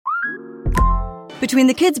Between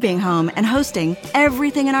the kids being home and hosting,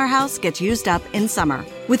 everything in our house gets used up in summer.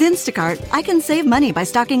 With Instacart, I can save money by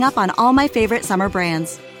stocking up on all my favorite summer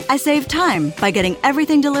brands. I save time by getting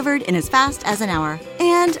everything delivered in as fast as an hour.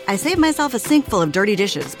 And I save myself a sink full of dirty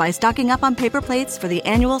dishes by stocking up on paper plates for the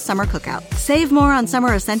annual summer cookout. Save more on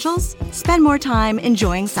summer essentials? Spend more time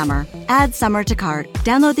enjoying summer. Add summer to cart.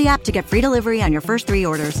 Download the app to get free delivery on your first 3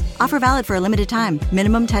 orders. Offer valid for a limited time.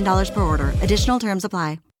 Minimum $10 per order. Additional terms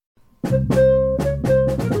apply.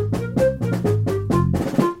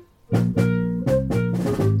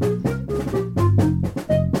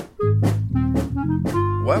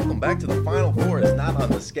 Welcome back to the Final Four. Is not on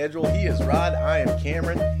the schedule. He is Rod. I am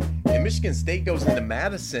Cameron. And Michigan State goes into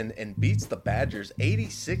Madison and beats the Badgers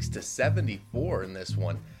 86-74 in this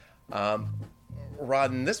one.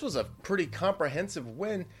 Rod, and this was a pretty comprehensive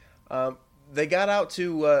win. They got out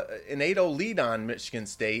to an 8-0 lead on Michigan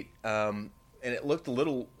State, and it looked a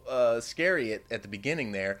little scary at the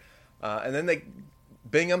beginning there. And then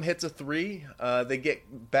Bingham hits a 3. They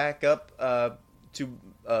get back up to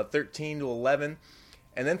 13-11.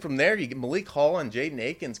 And then from there, you get Malik Hall and Jaden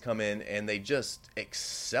Akins come in, and they just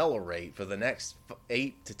accelerate for the next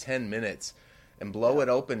 8 to 10 minutes and blow it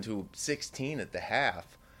open to 16 at the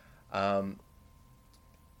half. And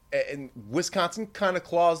Wisconsin kind of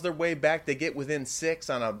claws their way back. They get within 6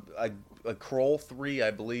 on a Kroll 3,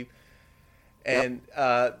 I believe. And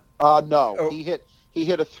he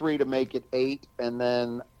hit a 3 to make it 8, and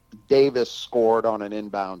then Davis scored on an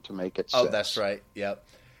inbound to make it 6. Oh, that's right. Yep.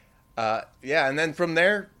 And then from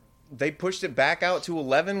there, they pushed it back out to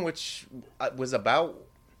 11, which was about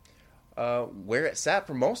where it sat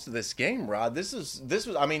for most of this game, Rod. This was.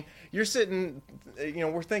 I mean, you're sitting,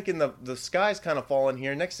 we're thinking the sky's kind of falling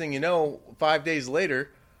here. Next thing you know, 5 days later,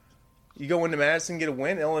 you go into Madison, get a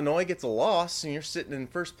win. Illinois gets a loss, and you're sitting in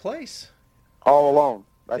first place. All alone.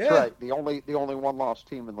 That's right. The only one-loss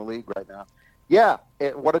team in the league right now. Yeah,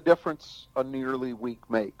 what a difference a nearly week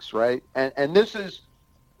makes, right? And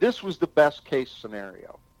this was the best case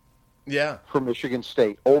scenario. Yeah. For Michigan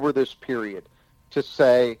State over this period to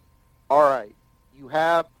say, all right, you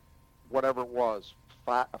have whatever it was,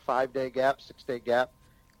 a 5-day gap, 6-day gap,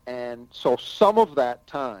 and so some of that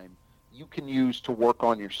time you can use to work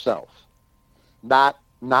on yourself, not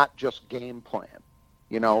just game plan.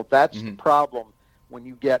 That's the problem when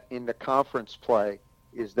you get into conference play,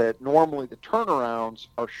 is that normally the turnarounds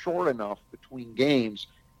are short enough between games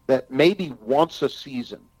that maybe once a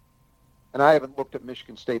season, and I haven't looked at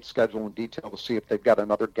Michigan State's schedule in detail to see if they've got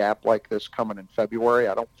another gap like this coming in February.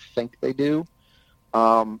 I don't think they do.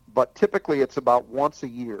 But typically it's about once a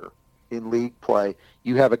year in league play,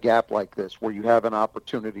 you have a gap like this where you have an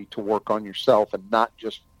opportunity to work on yourself and not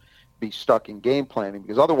just be stuck in game planning,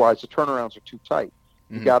 because otherwise the turnarounds are too tight.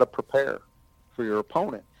 You got to prepare for your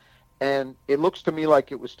opponent. And it looks to me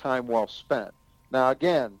like it was time well spent. Now,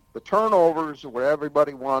 again, the turnovers are what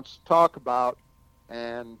everybody wants to talk about,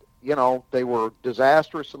 and they were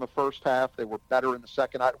disastrous in the first half. They were better in the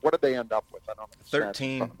second half. What did they end up with? I don't know.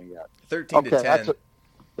 13 okay, to 10.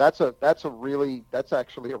 That's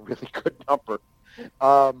actually a really good number.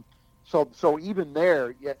 So even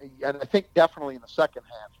there, and I think definitely in the second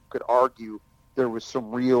half, you could argue there was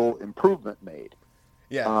some real improvement made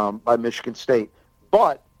by Michigan State.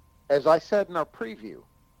 But as I said in our preview,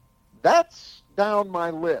 that's down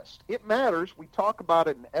my list. It matters. We talk about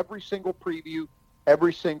it in every single preview.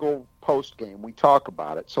 Every single post game, we talk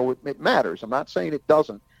about it. So it matters. I'm not saying it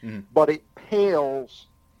doesn't, but it pales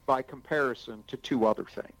by comparison to 2 other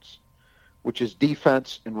things, which is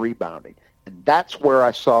defense and rebounding. And that's where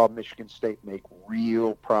I saw Michigan State make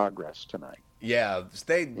real progress tonight. Yeah,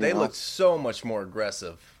 they looked so much more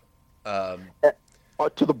aggressive. To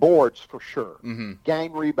the boards, for sure.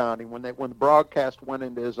 Gang rebounding, when the broadcast went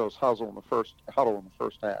into Izzo's huddle in the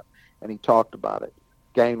first half, and he talked about it.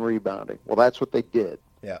 Gang rebounding. Well, that's what they did.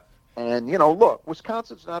 Yeah. And, look,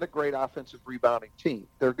 Wisconsin's not a great offensive rebounding team.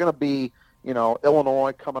 They're going to be,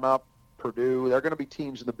 Illinois coming up, Purdue. They're going to be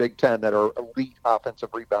teams in the Big Ten that are elite offensive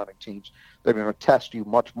rebounding teams. They're going to test you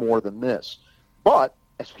much more than this. But,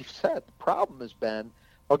 as we've said, the problem has been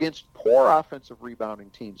against poor offensive rebounding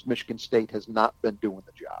teams, Michigan State has not been doing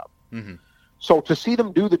the job. So to see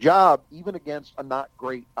them do the job, even against a not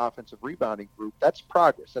great offensive rebounding group, that's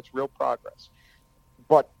progress. That's real progress.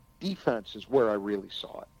 But defense is where I really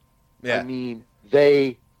saw it. Yeah. I mean,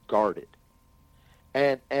 they guarded.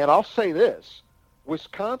 And I'll say this,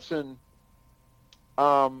 Wisconsin,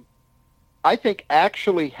 I think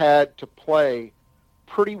actually had to play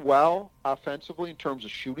pretty well offensively in terms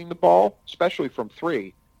of shooting the ball, especially from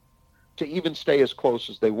 3, to even stay as close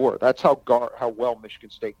as they were. That's how well Michigan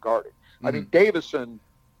State guarded. I mean, Davison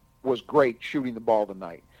was great shooting the ball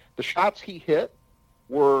tonight. The shots he hit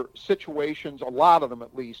were situations, a lot of them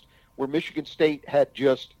at least, where Michigan State had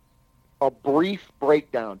just a brief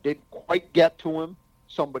breakdown, didn't quite get to him,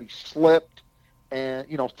 somebody slipped, and,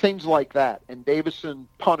 things like that. And Davison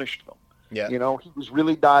punished them. Yeah. He was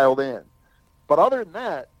really dialed in. But other than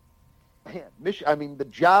that, man, the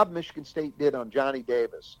job Michigan State did on Johnny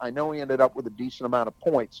Davis, I know he ended up with a decent amount of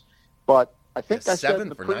points, but I think I said in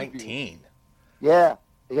the preview. 7 for 19. Yeah.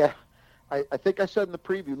 I think I said in the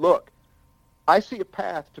preview, look, I see a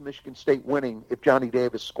path to Michigan State winning if Johnny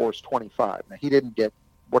Davis scores 25. Now, he didn't get,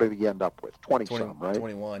 what did he end up with? 20-some, right?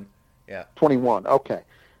 21, yeah. 21, okay.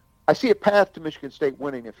 I see a path to Michigan State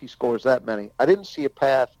winning if he scores that many. I didn't see a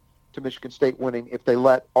path to Michigan State winning if they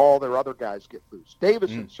let all their other guys get loose.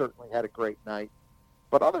 Davison certainly had a great night.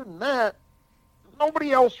 But other than that,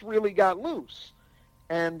 nobody else really got loose.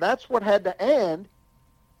 And that's what had to end.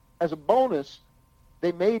 As a bonus,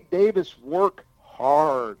 they made Davis work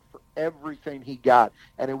hard for everything he got.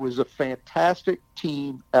 And it was a fantastic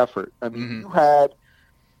team effort. I mean, you had,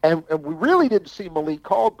 and we really didn't see Malik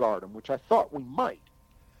Hall guard him, which I thought we might.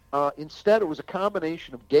 Instead, it was a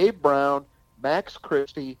combination of Gabe Brown, Max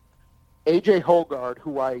Christie, A.J. Hogard,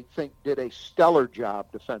 who I think did a stellar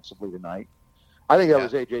job defensively tonight. I think that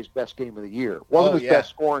was A.J.'s best game of the year. Wasn't his best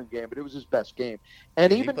scoring game, but it was his best game.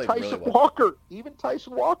 And even Tyson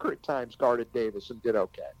Walker, at times guarded Davis and did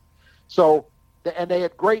okay. So, and they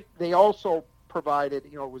had great. They also provided,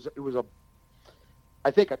 it was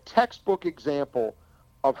I think a textbook example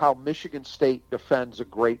of how Michigan State defends a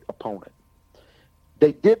great opponent.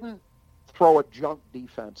 They didn't throw a junk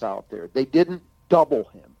defense out there. They didn't double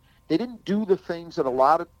him. They didn't do the things that a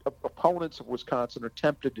lot of opponents of Wisconsin are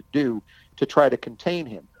tempted to do to try to contain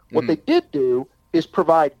him. What they did do is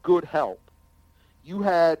provide good help. You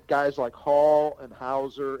had guys like Hall and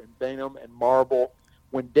Hauser and Bainham and Marble.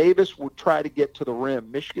 When Davis would try to get to the rim,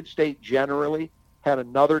 Michigan State generally had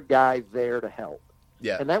another guy there to help.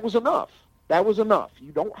 Yeah. And that was enough. That was enough.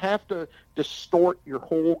 You don't have to distort your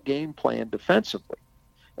whole game plan defensively.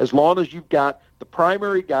 As long as you've got the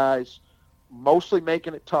primary guys mostly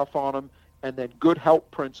making it tough on them, and then good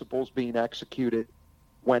help principles being executed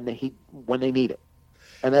when they need it.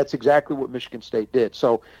 And that's exactly what Michigan State did.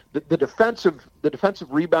 So the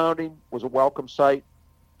defensive rebounding was a welcome sight.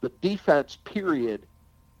 The defense, period,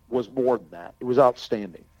 was more than that. It was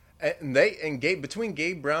outstanding. And between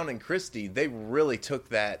Gabe Brown and Christie, they really took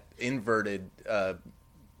that inverted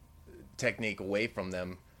technique away from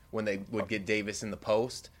them when they would get Davis in the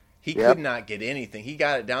post. He could not get anything. He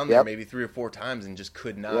got it down there maybe 3 or 4 times and just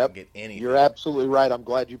could not get anything. You're absolutely right. I'm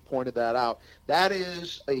glad you pointed that out. That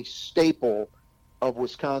is a staple of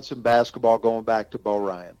Wisconsin basketball going back to Bo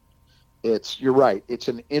Ryan. You're right. It's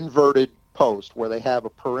an inverted post where they have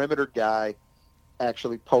a perimeter guy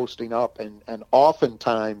actually posting up, and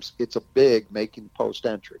oftentimes it's a big making post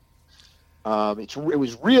entry. It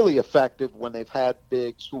was really effective when they've had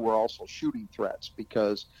bigs who were also shooting threats,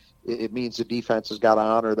 because it means the defense has got to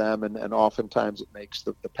honor them, and oftentimes it makes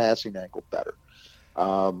the passing angle better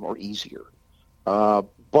or easier.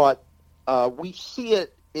 But we see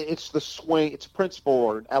it. It's the swing. It's a principle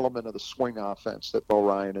or an element of the swing offense that Bo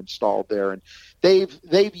Ryan installed there, and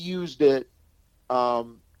they've used it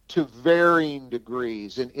to varying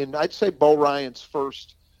degrees. And I'd say Bo Ryan's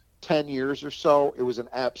first 10 years or so, it was an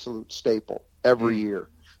absolute staple every year.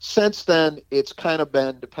 Since then, it's kind of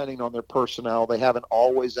been, depending on their personnel, they haven't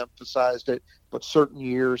always emphasized it, but certain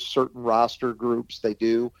years, certain roster groups, they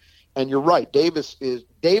do. And you're right, Davis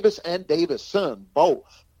and Davison,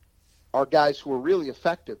 both, are guys who are really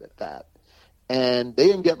effective at that. And they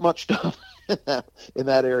didn't get much done in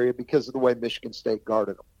that area because of the way Michigan State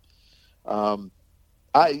guarded them.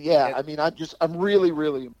 I'm really,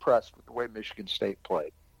 really impressed with the way Michigan State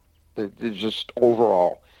played. It's just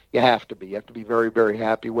overall, you have to be very, very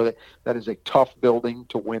happy with it. That is a tough building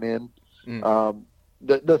to win in.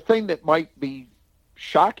 The thing that might be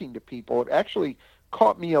shocking to people, it actually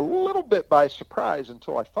caught me a little bit by surprise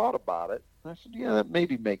until I thought about it. And I said, yeah, that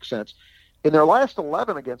maybe makes sense. In their last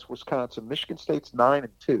 11 against Wisconsin, Michigan State's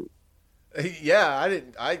 9-2. Yeah,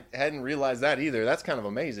 I hadn't realized that either. That's kind of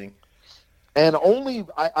amazing. And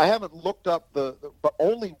I haven't looked up but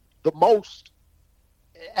only the most,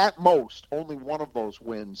 at most, only one of those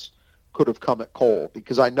wins could have come at Cole,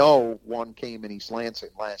 because I know one came in East Lansing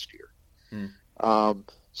last year.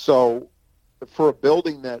 So for a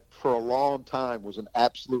building that for a long time was an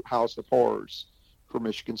absolute house of horrors for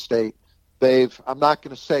Michigan State, I'm not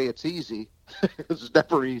going to say it's easy, because it's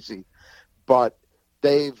never easy, but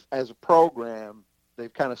as a program,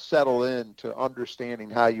 they've kind of settled into understanding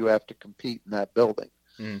how you have to compete in that building.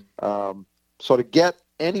 So to get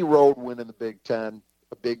any road win in the Big Ten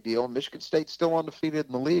a big deal. Michigan State's still undefeated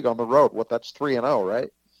in the league on the road. That's 3-0, right?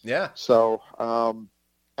 Yeah. So,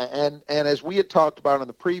 and as we had talked about in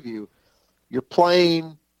the preview, you're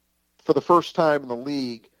playing for the first time in the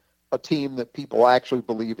league a team that people actually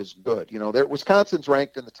believe is good. Wisconsin's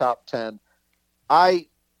ranked in the top 10.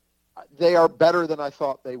 They are better than I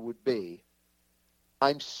thought they would be.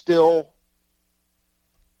 I'm still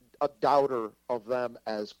a doubter of them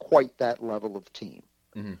as quite that level of team.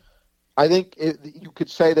 Mm-hmm. I think you could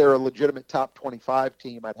say they're a legitimate top 25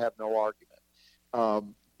 team. I'd have no argument.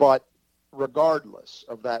 But regardless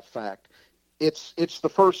of that fact, it's the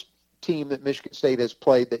first team that Michigan State has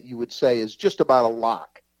played that you would say is just about a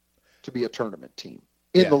lock to be a tournament team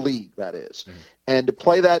in the league, that is. Mm-hmm. And to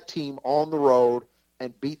play that team on the road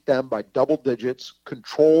and beat them by double digits,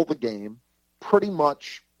 control the game pretty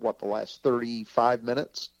much, the last 35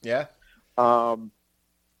 minutes? Yeah.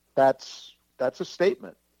 That's a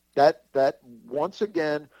statement. That once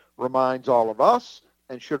again reminds all of us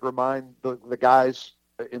and should remind the guys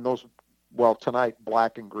in those, tonight,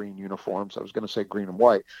 black and green uniforms. I was going to say green and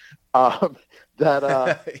white.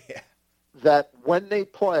 That when they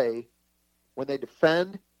play, when they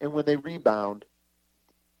defend, and when they rebound,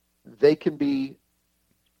 they can be,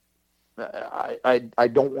 I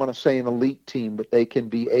don't want to say an elite team, but they can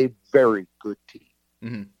be a very good team.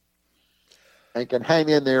 Mm-hmm. And can hang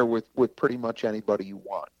in there with pretty much anybody you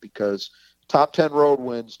want, because top 10 road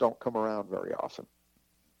wins don't come around very often.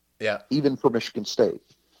 Yeah. Even for Michigan State,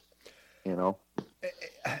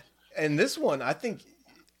 And this one, I think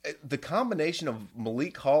the combination of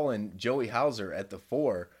Malik Hall and Joey Hauser at the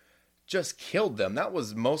 4 just killed them. That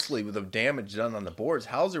was mostly with the damage done on the boards.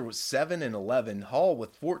 Hauser was 7 and 11, Hall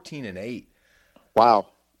with 14 and 8. Wow.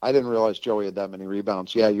 I didn't realize Joey had that many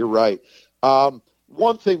rebounds. Yeah, you're right.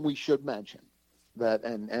 One thing we should mention, that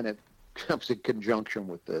and it comes in conjunction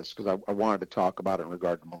with this, because I wanted to talk about it in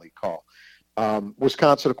regard to Malik Hall.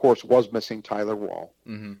 Wisconsin, of course, was missing Tyler Wall.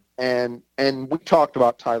 Mm-hmm. And we talked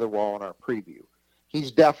about Tyler Wall in our preview.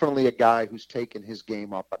 He's definitely a guy who's taken his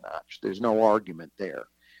game up a notch. There's no argument there.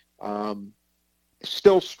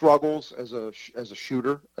 Still struggles as a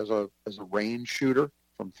shooter, as a range shooter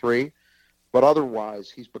from 3, but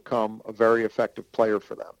otherwise he's become a very effective player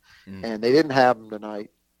for them. Mm-hmm. And they didn't have him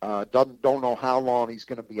tonight. Don't know how long he's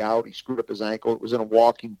going to be out. He screwed up his ankle. It was in a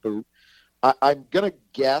walking boot. I'm going to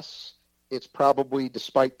guess it's probably,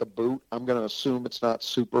 despite the boot, I'm going to assume it's not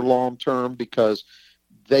super long term, because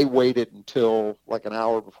they waited until like an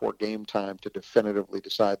hour before game time to definitively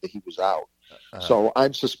decide that he was out. So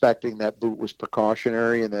I'm suspecting that boot was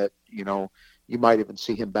precautionary, and that, you might even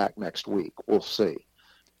see him back next week. We'll see.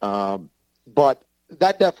 But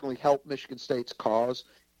that definitely helped Michigan State's cause.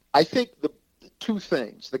 I think the two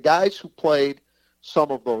things, the guys who played some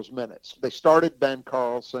of those minutes, they started Ben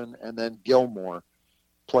Carlson, and then Gilmore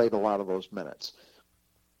played a lot of those minutes.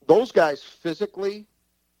 Those guys physically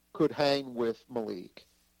could hang with Malik.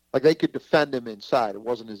 Like, they could defend him inside. It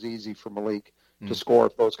wasn't as easy for Malik to score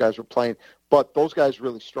if those guys were playing. But those guys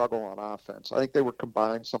really struggle on offense. I think they were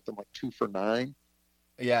combined something like 2 for 9.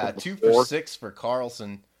 Yeah, 2 for 6 for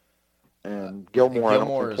Carlson. And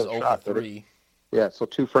Gilmore is 0 for 3. Yeah, so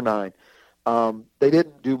 2 for 9. They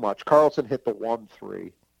didn't do much. Carlson hit the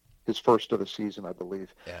 1-3, his first of the season, I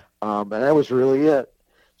believe. Yeah. And that was really it.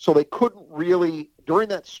 So they couldn't really, during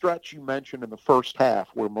that stretch you mentioned in the first half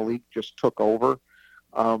where Malik just took over,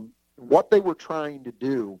 what they were trying to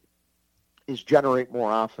do is generate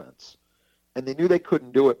more offense. And they knew they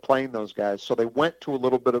couldn't do it playing those guys, so they went to a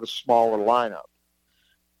little bit of a smaller lineup.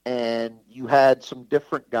 And you had some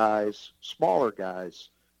different guys, smaller guys,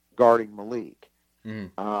 guarding Malik.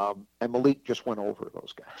 Mm-hmm. And Malik just went over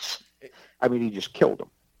those guys. I mean, he just killed them.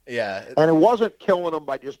 Yeah. And it wasn't killing them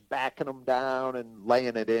by just backing them down and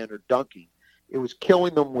laying it in or dunking. It was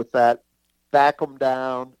killing them with that back them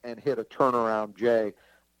down and hit a turnaround J.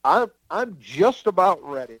 I'm just about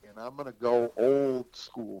ready, and I'm going to go old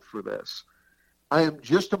school for this. I am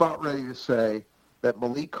just about ready to say that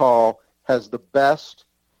Malik Hall has the best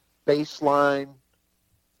baseline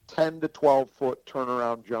 10 to 12-foot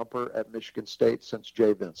turnaround jumper at Michigan State since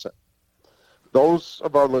Jay Vincent. Those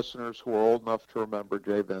of our listeners who are old enough to remember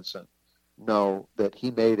Jay Vincent know that he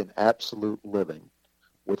made an absolute living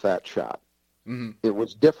with that shot. Mm-hmm. It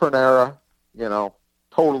was different era,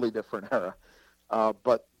 totally different era.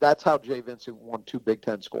 But that's how Jay Vincent won 2 Big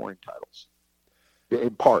Ten scoring titles,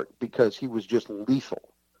 in part because he was just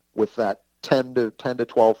lethal with that 10 to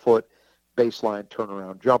 12-foot baseline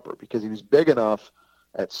turnaround jumper, because he was big enough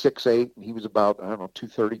at 6'8", and he was about,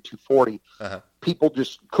 230, 240. Uh-huh. People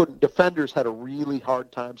just couldn't, defenders had a really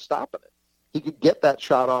hard time stopping it. He could get that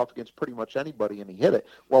shot off against pretty much anybody, and he hit it.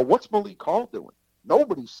 Well, what's Malik Hall doing?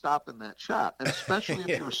 Nobody's stopping that shot, and especially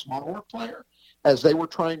if you're a smaller player, as they were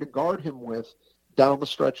trying to guard him with down the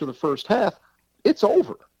stretch of the first half, it's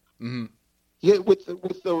over. Mm-hmm. Yeah, with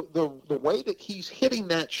the way that he's hitting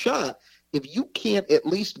that shot, if you can't at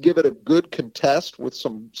least give it a good contest with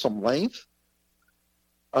some length,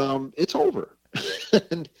 it's over.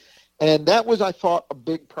 and that was, I thought, a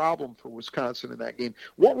big problem for Wisconsin in that game.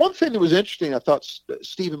 One thing that was interesting, I thought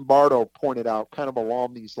Stephen Bardo pointed out kind of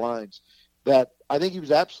along these lines, that I think he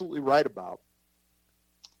was absolutely right about.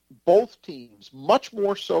 Both teams, much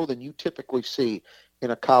more so than you typically see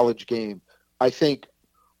in a college game, I think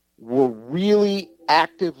were really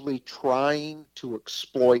actively trying to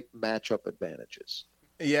exploit matchup advantages.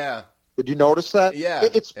 Yeah. Did you notice that? Yeah.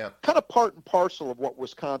 It's kind of part and parcel of what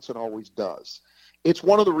Wisconsin always does. It's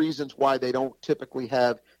one of the reasons why they don't typically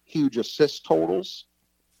have huge assist totals,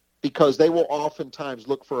 because they will oftentimes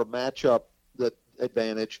look for a matchup that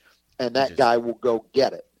advantage, and that guy will go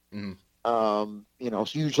get it. Mm-hmm.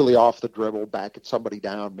 It's usually off the dribble, back at somebody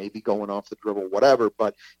down, maybe going off the dribble, whatever.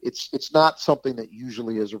 But it's not something that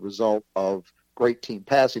usually is a result of great team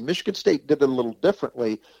passing. Michigan State did it a little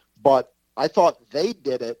differently, but I thought they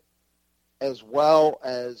did it as well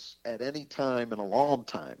as at any time in a long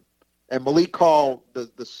time. And Malik Hall,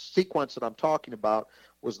 the sequence that I'm talking about,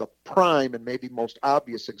 was the prime and maybe most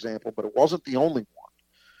obvious example, but it wasn't the only one.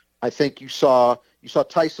 I think you saw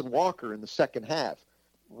Tyson Walker in the second half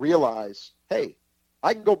realize, hey,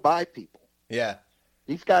 I can go by people. Yeah.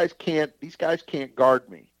 These guys can't guard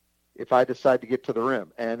me if I decide to get to the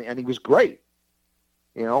rim. And he was great.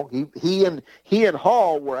 He and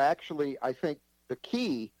Hall were actually, I think, the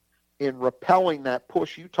key in repelling that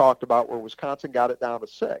push you talked about where Wisconsin got it down to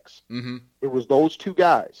 6. Mm-hmm. It was those two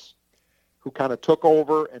guys who kind of took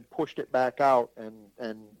over and pushed it back out,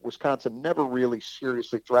 and Wisconsin never really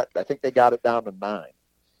seriously threatened. I think they got it down to 9.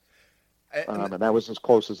 And that was as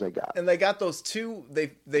close as they got. And they got those two.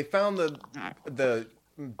 They found the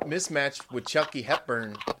mismatch with Chucky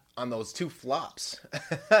Hepburn on those two flops.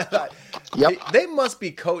 Yep. They must be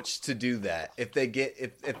coached to do that if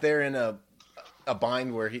they're in a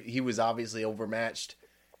bind where he was obviously overmatched,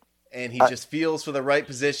 and he just feels for the right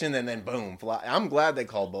position, and then boom, fly. I'm glad they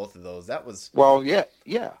called both of those. That was yeah.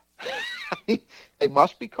 They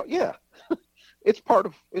must be. It's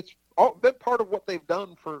been part of what they've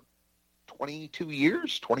done for 22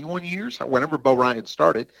 years, 21 years, whenever Bo Ryan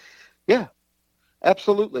started. Yeah,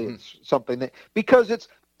 absolutely. Mm-hmm. It's something that, because it's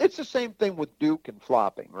the same thing with Duke and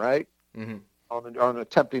flopping, right? Mm-hmm. On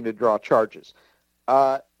attempting to draw charges.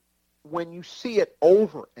 When you see it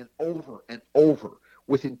over and over and over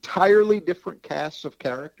with entirely different casts of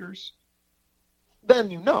characters, then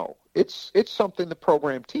it's something the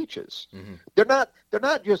program teaches. Mm-hmm. They're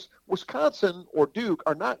not just, Wisconsin or Duke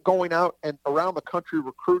are not going out and around the country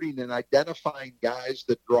recruiting and identifying guys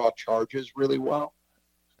that draw charges really well.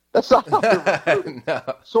 That's not how they're recruiting. No.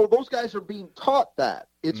 So those guys are being taught that.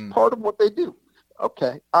 It's part of what they do.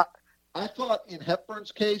 Okay. I thought in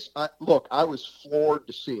Hepburn's case, I was floored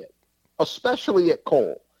to see it, especially at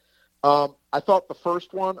Cole. I thought the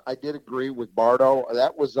first one, I did agree with Bardo.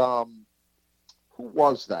 That was, who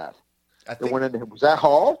was that? That went into him. Was that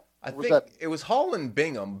Hall? It was Hall and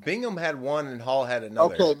Bingham. Bingham had one and Hall had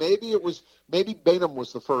another. Okay, maybe Bingham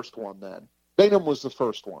was the first one then. Bingham was the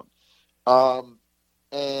first one.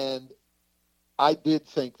 And I did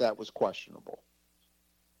think that was questionable.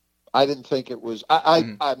 I didn't think it was.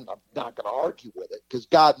 I'm not going to argue with it, because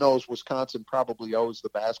God knows Wisconsin probably owes the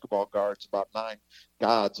basketball guards about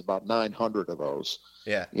 900 of those.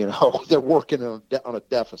 Yeah, they're working on a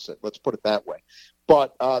deficit. Let's put it that way.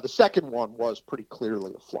 But the second one was pretty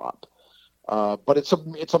clearly a flop. But it's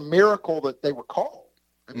a miracle that they were called.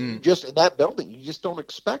 I mean, just in that building, you just don't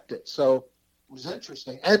expect it. So it was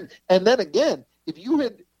interesting. And then again, if you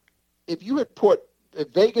had put, if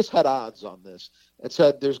Vegas had odds on this and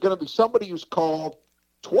said there's going to be somebody who's called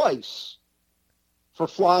twice for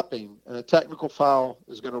flopping and a technical foul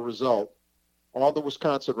is going to result on the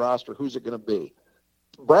Wisconsin roster, who's it going to be?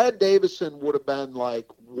 Brad Davison would have been like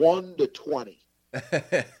 1 to 20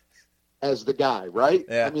 as the guy, right?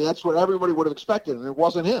 Yeah. I mean, that's what everybody would have expected, and it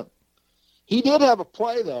wasn't him. He did have a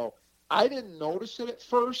play, though. I didn't notice it at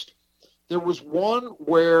first. There was one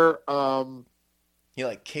where he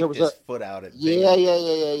kicked his foot out at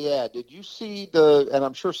Yeah. Did you see and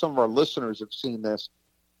I'm sure some of our listeners have seen this,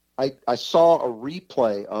 I saw a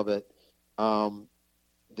replay of it.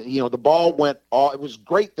 The ball went off. It was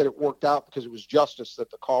great that it worked out, because it was justice that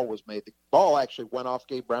the call was made. The ball actually went off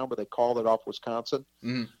Gabe Brown, but they called it off Wisconsin.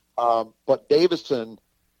 Mm. But Davison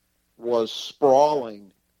was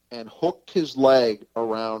sprawling and hooked his leg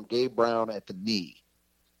around Gabe Brown at the knee,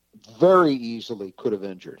 very easily could have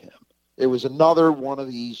injured him. It was another one of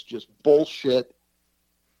these just bullshit,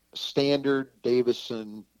 standard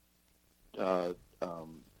Davison,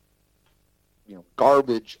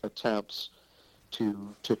 garbage attempts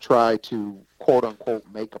to try to quote unquote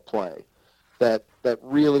make a play. That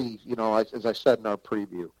really, as I said in our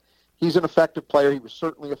preview, he's an effective player. He was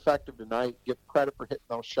certainly effective tonight. Give credit for hitting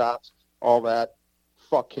those shots, all that.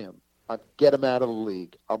 Fuck him. I'd get him out of the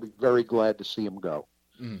league. I'll be very glad to see him go.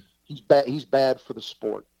 Mm. He's bad. He's bad for the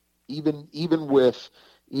sport. Even with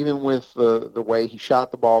the way he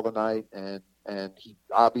shot the ball tonight, and he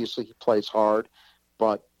obviously plays hard,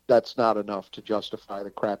 but that's not enough to justify the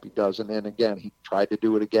crap he does. And then again, he tried to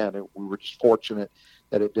do it again. We were just fortunate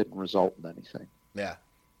that it didn't result in anything. Yeah.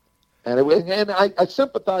 And I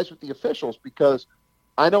sympathize with the officials because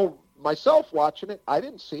I know myself watching it, I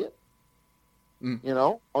didn't see it.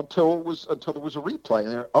 Until there was a replay.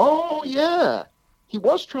 And oh yeah, he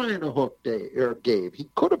was trying to hook Gabe. He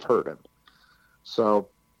could have hurt him. So,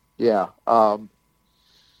 yeah. And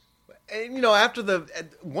after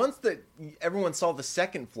once everyone saw the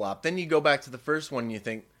second flop, then you go back to the first one and you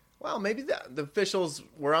think, well, maybe the officials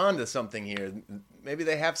were onto something here. Maybe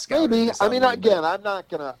they have scouted. Maybe. I mean, again, I'm not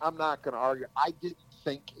gonna argue. I didn't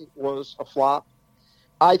think it was a flop.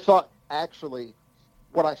 I thought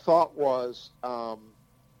what I thought was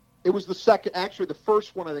it was the second. Actually, the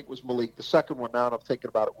first one I think was Malik. The second one, now that I'm thinking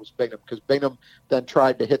about it, was Bingham, because Bingham then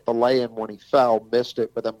tried to hit the lay-in when he fell, missed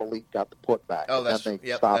it, but then Malik got the putback. Oh, that's right.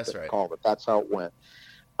 And called it. That's how it went.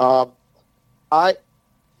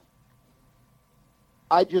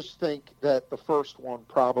 I just think that the first one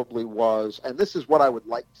probably was, and this is what I would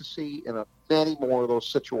like to see in many more of those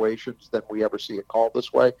situations than we ever see it called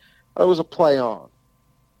this way. It was a play on.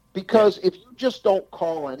 Because if you just don't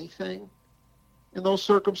call anything in those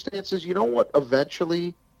circumstances, you know what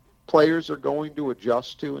eventually players are going to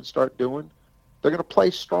adjust to and start doing? They're going to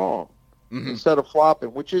play strong instead of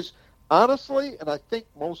flopping, which is honestly, and I think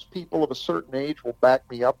most people of a certain age will back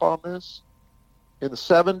me up on this, in the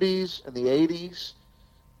 70s and the 80s,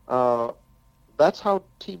 that's how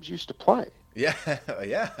teams used to play. Yeah,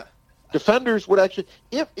 yeah. Defenders would actually,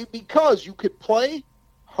 because you could play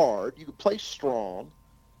hard, you could play strong,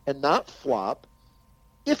 and not flop,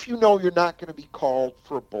 if you know you're not going to be called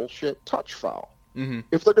for a bullshit touch foul. Mm-hmm.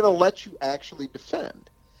 If they're going to let you actually defend,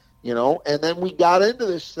 And then we got into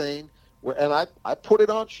this thing where, and I put it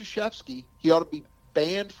on Krzyzewski. He ought to be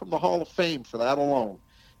banned from the Hall of Fame for that alone,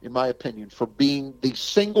 in my opinion, for being the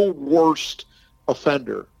single worst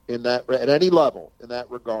offender in that at any level in that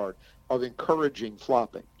regard of encouraging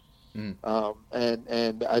flopping.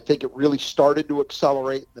 And I think it really started to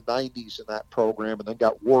accelerate in the 90s in that program, and then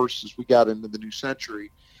got worse as we got into the new century,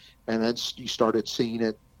 and then you started seeing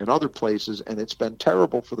it in other places, and it's been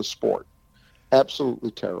terrible for the sport,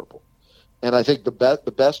 absolutely terrible. And I think the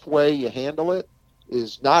best way you handle it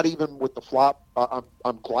is not even with the flop.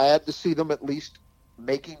 I'm glad to see them at least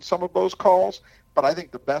making some of those calls, but I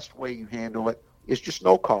think the best way you handle it is just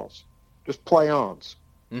no calls, just play-ons.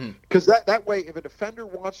 Because that way, if a defender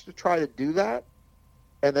wants to try to do that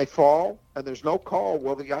and they fall and there's no call,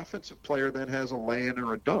 well, the offensive player then has a lay-in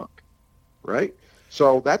or a dunk, right?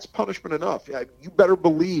 So that's punishment enough. You better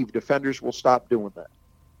believe defenders will stop doing that.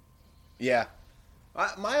 Yeah.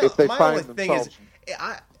 My only thing is,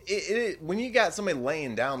 when you got somebody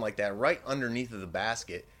laying down like that right underneath of the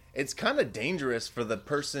basket, it's kind of dangerous for the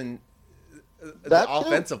person, the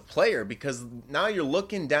offensive player, because now you're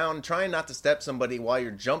looking down, trying not to step somebody while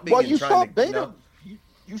you're jumping. Well, and trying to. Bingham,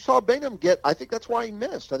 you saw Bingham get. I think that's why he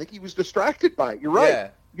missed. I think he was distracted by it. You're right. Yeah.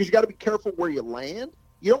 Because you got to be careful where you land.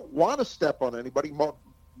 You don't want to step on anybody.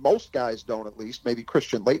 Most guys don't, at least. Maybe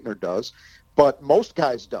Christian Laettner does, but most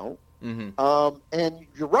guys don't. And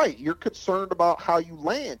you're right. You're concerned about how you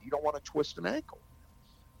land. You don't want to twist an ankle.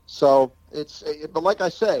 So but like I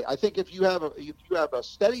say, I think if you have a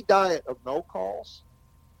steady diet of no calls,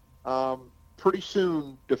 pretty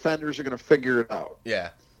soon defenders are going to figure it out. Yeah.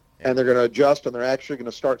 And they're going to adjust, and they're actually going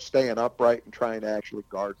to start staying upright and trying to actually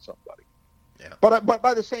guard somebody. Yeah. But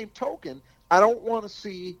by the same token, I don't want to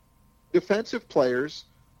see defensive players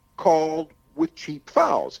called with cheap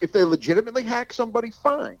fouls. If they legitimately hack somebody,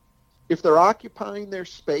 fine. If they're occupying their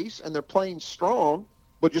space and they're playing strong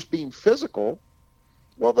but just being physical,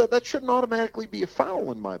 well, that shouldn't automatically be a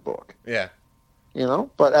foul in my book. Yeah.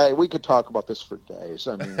 But we could talk about this for days.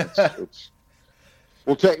 I mean, it's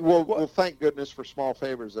we'll thank goodness for small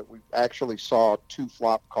favors that we actually saw 2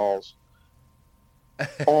 flop calls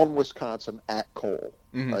on Wisconsin at Cole.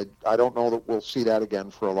 I don't know that we'll see that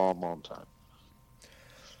again for a long, long time.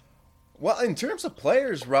 Well, in terms of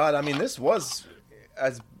players, Rod, I mean, this was,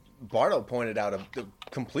 as Bardo pointed out, a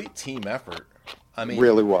complete team effort. I mean,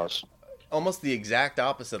 really was. Almost the exact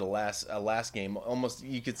opposite of last game. Almost,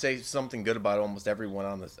 you could say something good about almost everyone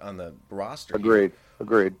on the roster. Agreed.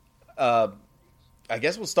 I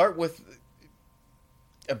guess we'll start with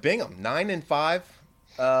Bingham, 9-5,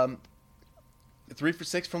 3 for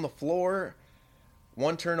 6 from the floor,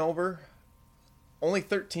 1 turnover, only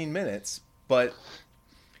 13 minutes, but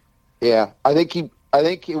yeah, I think it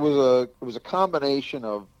was a combination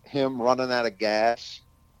of him running out of gas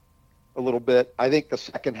a little bit. I think the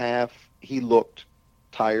second half he looked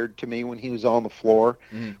tired to me when he was on the floor,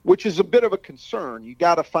 which is a bit of a concern. You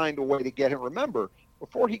got to find a way to get him. Remember,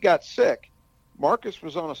 before he got sick, Marcus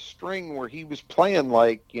was on a string where he was playing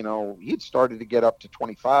like, he'd started to get up to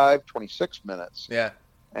 25, 26 minutes. Yeah.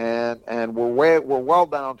 And we're well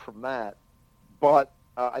down from that. But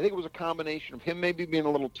I think it was a combination of him maybe being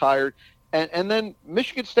a little tired and then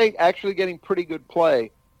Michigan State actually getting pretty good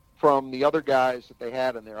play from the other guys that they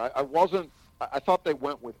had in there. I thought they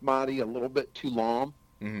went with Monty a little bit too long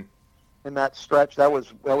in that stretch. That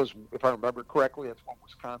was, if I remember correctly, that's when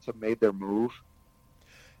Wisconsin made their move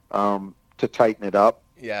to tighten it up.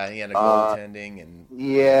 Yeah, he had a goaltending and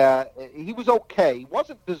yeah, he was okay. He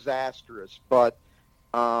wasn't disastrous, but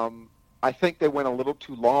I think they went a little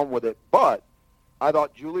too long with it. But I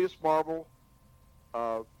thought Julius Marble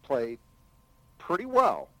played pretty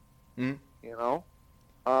well, and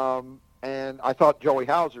I thought Joey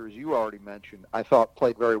Hauser, as you already mentioned,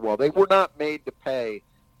 played very well. They were not made to pay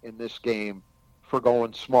in this game for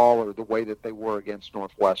going smaller the way that they were against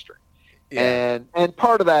Northwestern. Yeah. And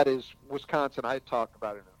part of that is Wisconsin. I talked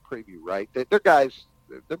about it in the preview, right? They're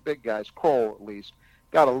big guys. Kroll, at least,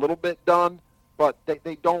 got a little bit done, but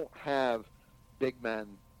they don't have big men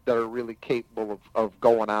that are really capable of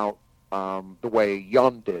going out the way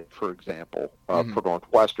Young did, for example, for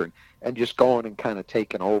Northwestern, and just going and kind of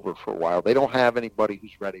taking over for a while. They don't have anybody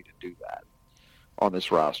who's ready to do that on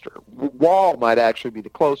this roster. Wall might actually be the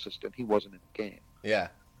closest, and he wasn't in the game. Yeah.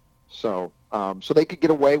 So they could get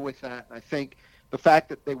away with that. And I think the fact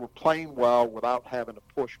that they were playing well without having to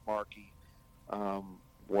push Markey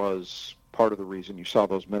was part of the reason you saw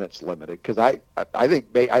those minutes limited. Because I think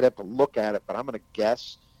I'd have to look at it, but I'm going to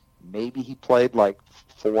guess maybe he played like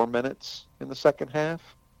 4 minutes in the second half.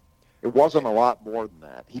 It wasn't a lot more than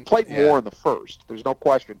that. He played more in the first. There's no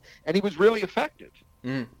question, and he was really effective.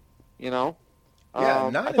 Yeah,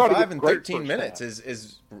 9-5 in 13 minutes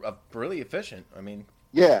is really efficient. I mean,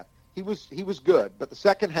 yeah, he was good, but the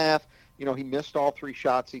second half, he missed all 3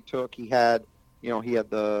 shots he took. He had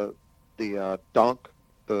the dunk,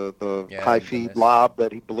 the high feed lob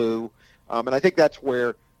that he blew, and I think that's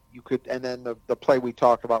where you could. And then the play we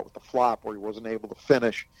talked about with the flop where he wasn't able to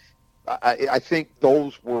finish. I think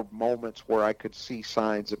those were moments where I could see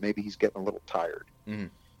signs that maybe he's getting a little tired.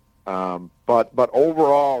 But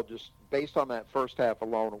overall, just based on that first half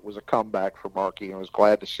alone, it was a comeback for Markey. I was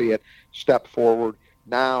glad to see it step forward.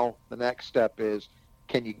 Now the next step is,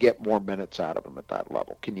 can you get more minutes out of him at that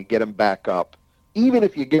level? Can you get him back up? Even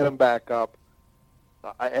if you get him back up,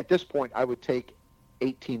 at this point, I would take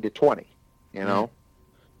 18 to 20.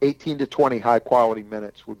 18 to 20 high-quality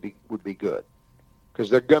minutes would be good, because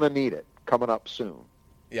they're going to need it coming up soon.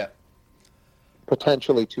 Yeah.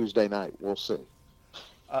 Potentially Tuesday night. We'll see.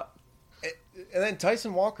 And then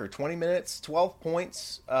Tyson Walker, 20 minutes, 12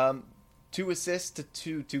 points, 2 assists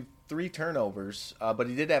to 3 turnovers, but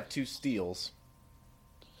he did have 2 steals.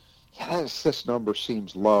 Yeah, that assist number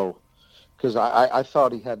seems low, because I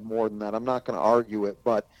thought he had more than that. I'm not going to argue it,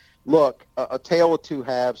 but look, a tale of 2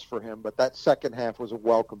 halves for him, but that second half was a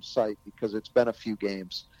welcome sight, because it's been a few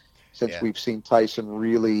games since we've seen Tyson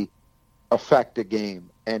really affect a game,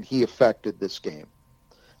 and he affected this game.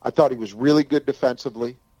 I thought he was really good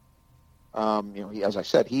defensively. As I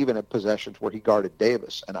said, he even had possessions where he guarded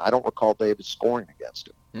Davis, and I don't recall Davis scoring against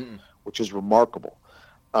him, which is remarkable.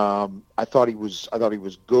 I thought he was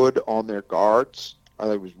good on their guards. I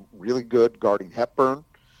thought he was really good guarding Hepburn.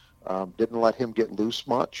 Didn't let him get loose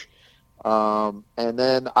much. And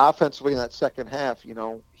then offensively in that second half,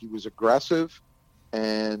 he was aggressive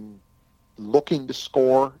and looking to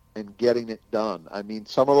score and getting it done. I mean,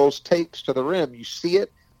 some of those takes to the rim, you see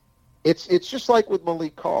it. It's just like with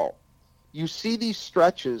Malik Hall. You see these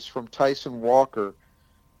stretches from Tyson Walker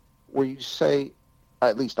where you say,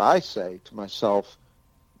 at least I say to myself,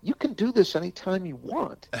 you can do this anytime you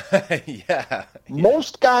want. Yeah.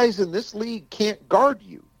 Most guys in this league can't guard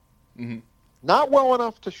you. Not well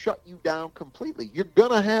enough to shut you down completely. You're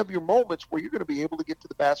going to have your moments where you're going to be able to get to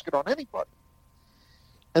the basket on anybody.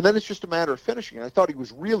 And then it's just a matter of finishing. And I thought he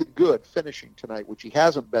was really good finishing tonight, which he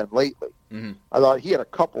hasn't been lately. Mm-hmm. I thought he had a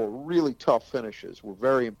couple of really tough finishes, were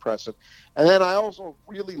very impressive. And then I also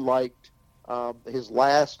really liked his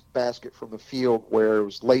last basket from the field where it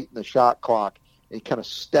was late in the shot clock. And he kind of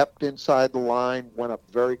stepped inside the line, went up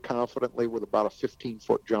very confidently with about a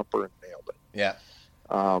 15-foot jumper and nailed it. Yeah.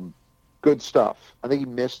 Good stuff. I think he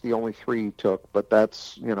missed the only three he took, but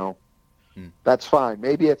that's, that's fine.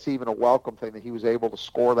 Maybe it's even a welcome thing that he was able to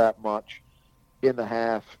score that much in the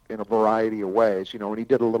half in a variety of ways, and he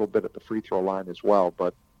did a little bit at the free throw line as well.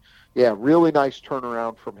 But, yeah, really nice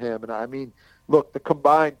turnaround from him. And, I mean, look, the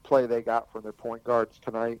combined play they got from their point guards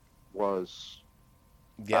tonight was,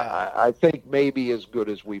 I think, maybe as good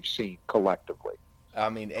as we've seen collectively. I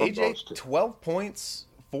mean, AJ, 12 points,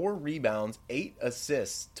 4 rebounds, 8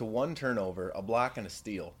 assists to 1 turnover, a block, and a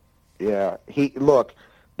steal. Yeah,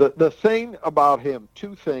 the thing about him,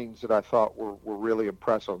 2 things that I thought were really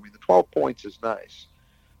impressive. I mean, the 12 points is nice,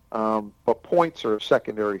 but points are a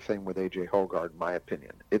secondary thing with A.J. Hoggard, in my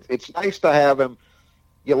opinion. It's nice to have him.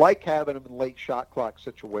 You like having him in late shot clock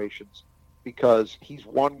situations because he's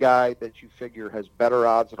one guy that you figure has better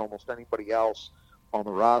odds than almost anybody else on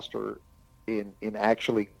the roster in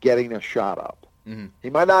actually getting a shot up. Mm-hmm. He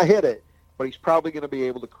might not hit it, but he's probably going to be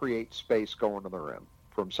able to create space going to the rim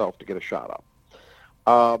for himself to get a shot up.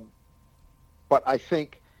 But I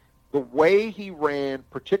think the way he ran,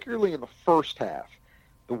 particularly in the first half,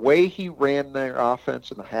 the way he ran their offense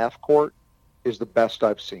in the half court is the best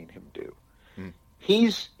I've seen him do. Mm.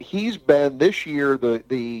 He's been this year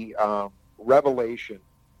the revelation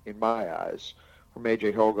in my eyes from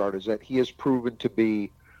A.J. Hoggard is that he has proven to be,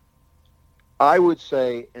 I would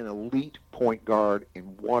say, an elite point guard in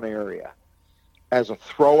one area as a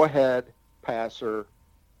throw-ahead passer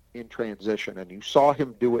in transition, and you saw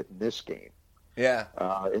him do it in this game. Yeah.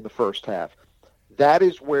 In the first half. That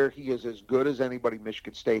is where he is as good as anybody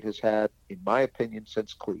Michigan State has had, in my opinion,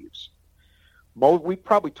 since Cleves. We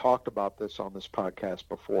probably talked about this on this podcast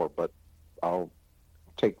before, but I'll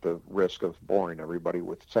take the risk of boring everybody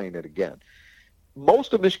with saying it again.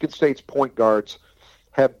 Most of Michigan State's point guards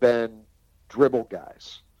have been dribble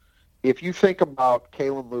guys. If you think about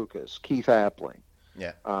Kalen Lucas, Keith Appling,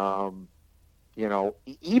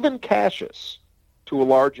 even Cassius to a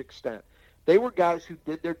large extent, they were guys who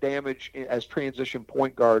did their damage as transition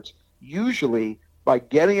point guards, usually by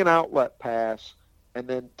getting an outlet pass and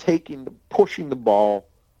then pushing the ball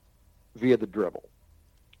via the dribble,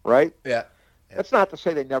 right? Yeah. That's not to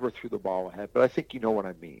say they never threw the ball ahead, but I think you know what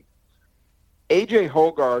I mean. A.J.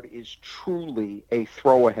 Hoggard is truly a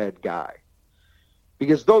throw-ahead guy.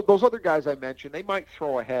 Because those other guys I mentioned, they might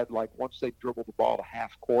throw ahead like once they dribble the ball to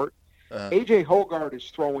half court. A.J. Hoggard is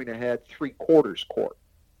throwing ahead 3/4 court.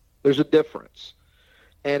 There's a difference.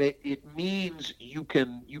 And it means you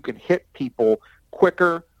can hit people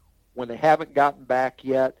quicker when they haven't gotten back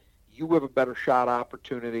yet. You have a better shot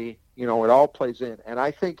opportunity. It all plays in. And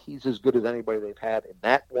I think he's as good as anybody they've had in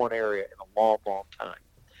that one area in a long, long time.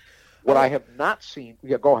 What I have not seen...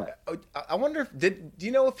 Yeah, go ahead. I wonder do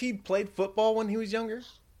you know if he played football when he was younger?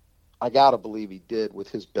 I got to believe he did with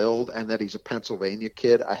his build and that he's a Pennsylvania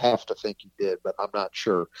kid. I have to think he did, but I'm not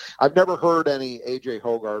sure. I've never heard any A.J.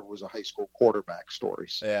 Hoggard was a high school quarterback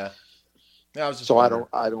stories. Yeah. I was just so wondering.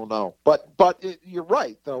 I don't know. But you're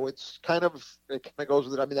right, though. It kind of goes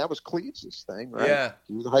with it. I mean, that was Cleves' thing, right? Yeah.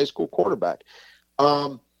 He was a high school quarterback.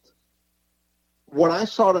 What I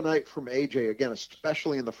saw tonight from A.J., again,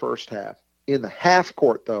 especially in the first half, in the half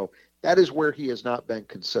court, though, that is where he has not been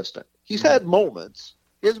consistent. He's had moments.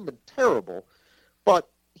 He hasn't been terrible, but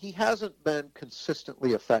he hasn't been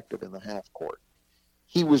consistently effective in the half court.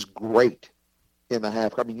 He was great in the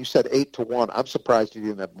half. I mean, you said 8-1. I'm surprised he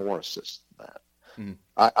didn't have more assists than that. Mm-hmm.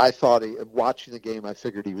 I thought, watching the game, I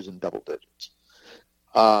figured he was in double digits.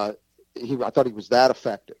 I thought he was that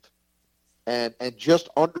effective. And just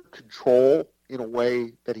under control in a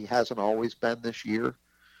way that he hasn't always been this year.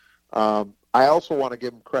 I also want to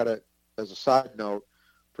give him credit, as a side note,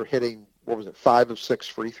 for hitting, 5 of 6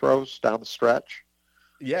 free throws down the stretch?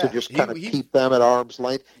 Yeah. To just kind of keep them at arm's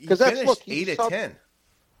length. Because that's, he's 8 of 10.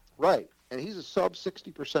 Right. And he's a sub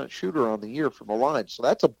 60% shooter on the year from the line. So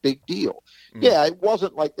that's a big deal. Mm-hmm. Yeah, it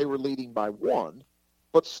wasn't like they were leading by 1.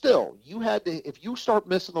 But still, you had to, if you start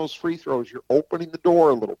missing those free throws, you're opening the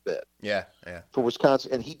door a little bit. Yeah. For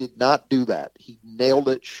Wisconsin. And he did not do that. He nailed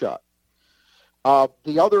it shut.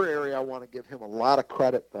 The other area I want to give him a lot of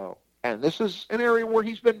credit, though, and this is an area where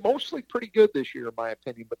he's been mostly pretty good this year, in my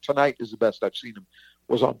opinion, but tonight is the best I've seen him,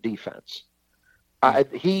 was on defense.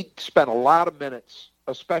 He spent a lot of minutes,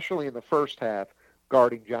 especially in the first half,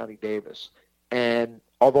 guarding Johnny Davis. And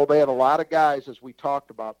although they had a lot of guys, as we talked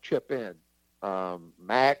about, chip in,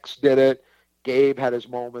 Max did it, Gabe had his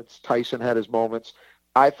moments, Tyson had his moments.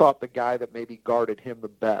 I thought the guy that maybe guarded him the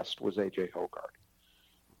best was A.J. Hoggard.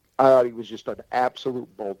 I thought he was just an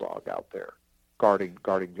absolute bulldog out there guarding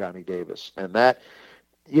Johnny Davis. And that,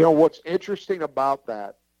 what's interesting about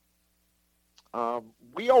that,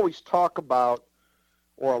 we always talk about,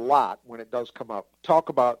 or a lot when it does come up, talk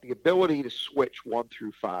about the ability to switch 1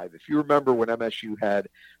 through 5. If you remember when MSU had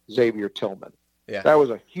Xavier Tillman, that was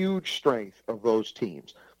a huge strength of those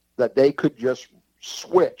teams, that they could just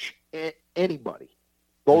switch anybody.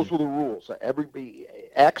 Those were the rules. Everybody,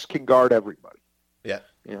 X can guard everybody. Yeah.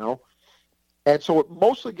 And so it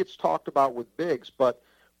mostly gets talked about with bigs, but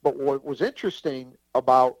what was interesting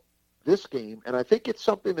about this game, and I think it's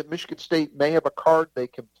something that Michigan State may have a card they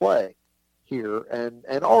can play here, and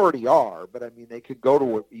already are, but I mean they could go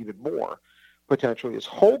to it even more potentially, is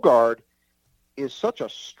Hoggard is such a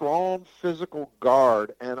strong physical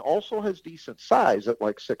guard and also has decent size at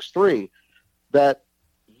like 6'3", that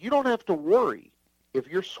you don't have to worry if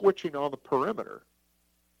you're switching on the perimeter.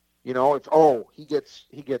 If he gets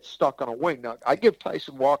stuck on a wing. Now I give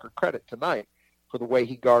Tyson Walker credit tonight for the way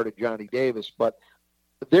he guarded Johnny Davis, but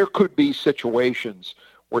there could be situations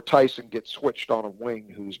where Tyson gets switched on a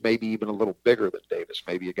wing who's maybe even a little bigger than Davis,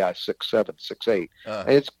 maybe a guy 6'7", 6'8",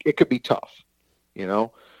 and it could be tough.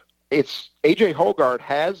 It's A.J. Hoggard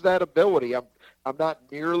has that ability. I'm not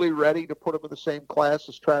nearly ready to put him in the same class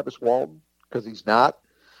as Travis Walton because he's not,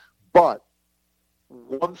 but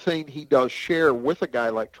one thing he does share with a guy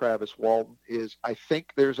like Travis Walton is I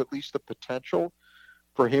think there's at least the potential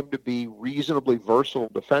for him to be reasonably versatile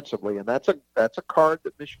defensively, and that's a card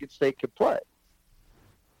that Michigan State can play.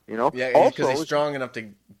 Yeah, because he's strong enough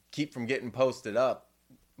to keep from getting posted up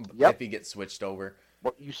if he gets switched over.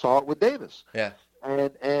 Well, you saw it with Davis. Yeah.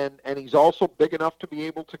 And he's also big enough to be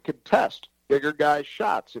able to contest bigger guys'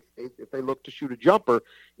 shots. If they look to shoot a jumper,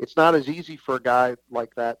 it's not as easy for a guy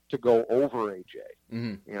like that to go over AJ.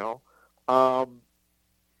 Mm-hmm.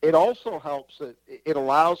 It also helps that it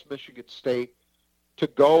allows Michigan State to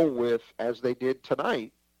go with, as they did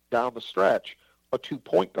tonight down the stretch, a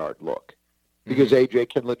 2-point guard look, because AJ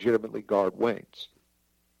can legitimately guard wings.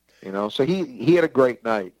 So he had a great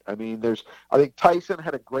night. I mean, I think Tyson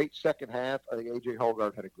had a great second half. I think A.J.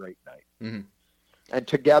 Hoggard had a great night. Mm-hmm. And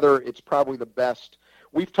together, it's probably the best.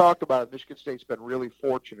 We've talked about it. Michigan State's been really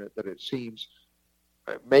fortunate that it seems,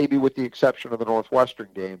 maybe with the exception of the Northwestern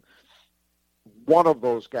game, one of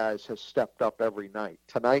those guys has stepped up every night.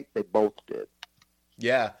 Tonight, they both did.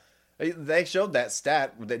 Yeah. They showed that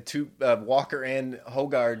stat that Walker and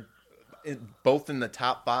Hoggard both in the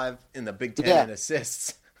top 5 in the Big Ten in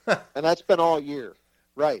assists. And that's been all year,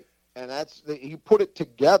 right? And you put it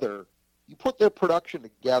together, you put their production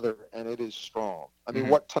together, and it is strong. I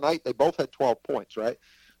mean, tonight they both had 12 points, right?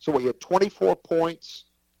 So we had 24 points,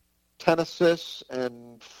 10 assists,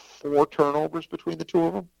 and 4 turnovers between the two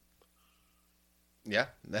of them. Yeah,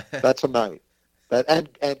 that's a night. And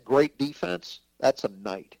great defense. That's a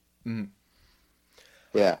night. Mm-hmm.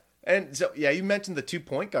 Yeah. And so, you mentioned the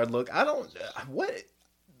 2-point guard look.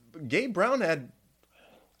 Gabe Brown had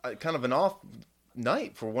kind of an off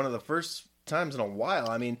night for one of the first times in a while.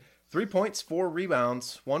 I mean, 3 points, 4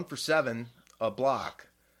 rebounds, 1 for 7, a block.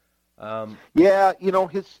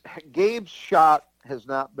 Gabe's shot has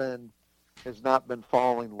not been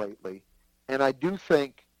falling lately, and I do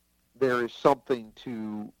think there is something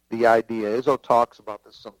to the idea. Izzo talks about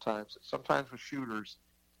this sometimes. Sometimes with shooters,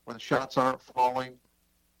 when the shots aren't falling,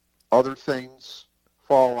 other things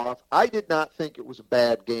fall off. I did not think it was a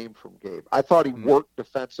bad game from Gabe. I thought he worked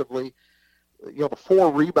defensively. The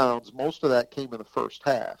 4 rebounds, most of that came in the first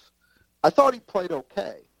half. I thought he played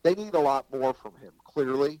okay. They need a lot more from him,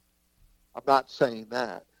 clearly. I'm not saying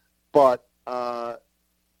that. But,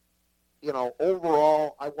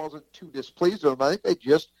 overall, I wasn't too displeased with him. I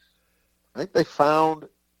think they found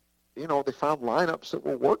lineups that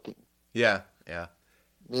were working. Yeah.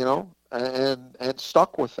 And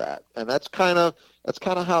stuck with that. And that's kind of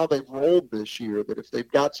how they've rolled this year, that if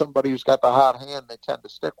they've got somebody who's got the hot hand, they tend to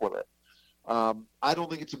stick with it. I don't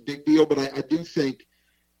think it's a big deal, but I do think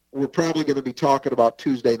we're probably going to be talking about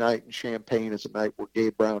Tuesday night in Champaign as a night where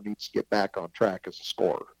Gabe Brown needs to get back on track as a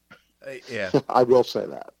scorer. Yeah. I will say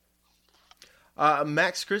that.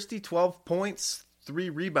 Max Christie, 12 points, 3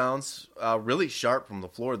 rebounds. Really sharp from the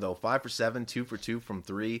floor, though. 5 for 7, 2 for 2 from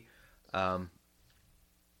 3. I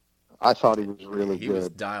thought he was really good. He was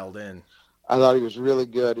dialed in. I thought he was really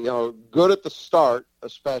good. Good at the start,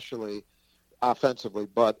 especially offensively,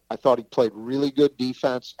 but I thought he played really good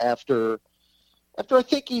defense after I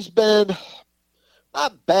think he's been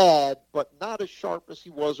not bad, but not as sharp as he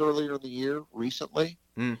was earlier in the year recently.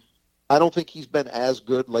 Mm. I don't think he's been as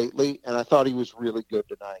good lately, and I thought he was really good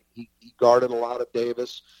tonight. He guarded a lot of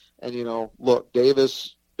Davis, and, look,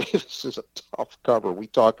 Davis is a tough cover. We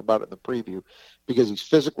talked about it in the preview because he's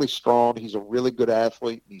physically strong. He's a really good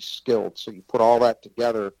athlete, and he's skilled. So you put all that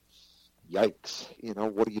together, yikes,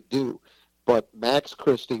 what do you do? But Max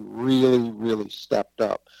Christie really, really stepped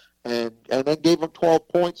up. And then gave him 12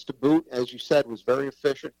 points to boot. As you said, was very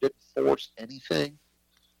efficient, didn't force anything.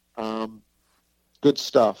 Good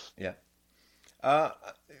stuff. Yeah.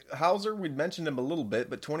 Hauser, we'd mentioned him a little bit,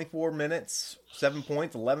 but 24 minutes, 7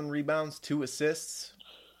 points, 11 rebounds, 2 assists.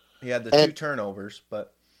 He had the 2 turnovers,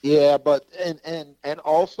 but yeah, but and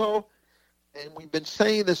also, and we've been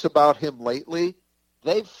saying this about him lately,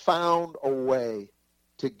 they've found a way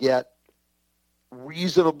to get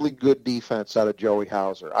reasonably good defense out of Joey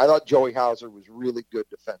Hauser. I thought Joey Hauser was really good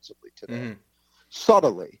defensively today. Mm-hmm.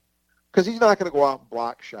 Subtly. Because he's not going to go out and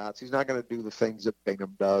block shots. He's not going to do the things that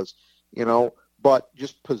Bingham does, But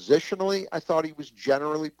just positionally, I thought he was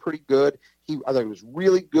generally pretty good. I thought he was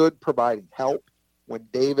really good providing help when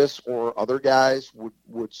Davis or other guys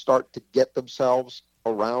would start to get themselves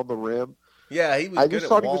around the rim. Yeah, he was good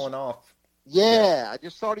at walling off. Yeah, I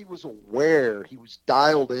just thought he was aware. He was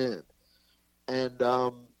dialed in. And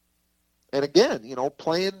again,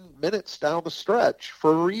 playing minutes down the stretch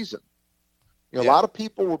for a reason. A lot of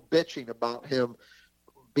people were bitching about him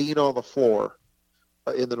being on the floor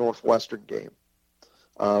in the Northwestern game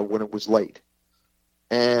when it was late.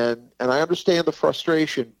 And I understand the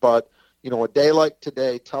frustration, but, a day like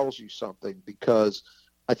today tells you something, because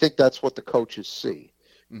I think that's what the coaches see,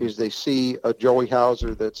 is they see a Joey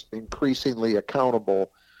Hauser that's increasingly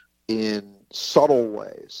accountable in subtle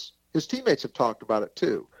ways. His teammates have talked about it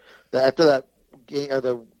too. After that game,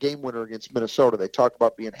 the game winner against Minnesota, they talked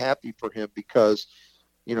about being happy for him because,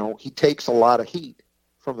 he takes a lot of heat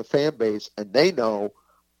from the fan base, and they know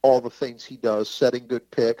all the things he does, setting good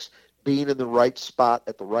picks, being in the right spot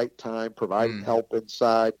at the right time, providing help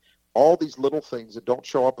inside, all these little things that don't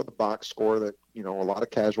show up in the box score that, a lot of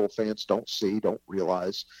casual fans don't see, don't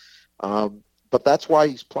realize. But that's why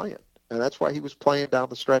he's playing, and that's why he was playing down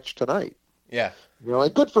the stretch tonight. Yeah.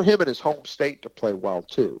 And good for him in his home state to play well,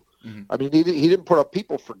 too. Mm-hmm. I mean, he didn't put up –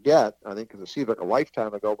 people forget, I think, because it seems like a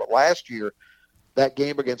lifetime ago, but last year, that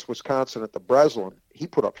game against Wisconsin at the Breslin, he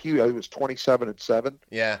put up huge – he was 27-7.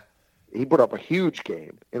 Yeah. He put up a huge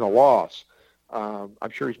game in a loss.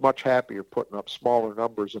 I'm sure he's much happier putting up smaller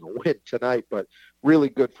numbers in a win tonight, but really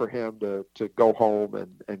good for him to go home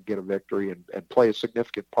and get a victory and play a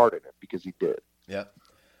significant part in it, because he did. Yeah.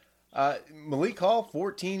 Malik Hall,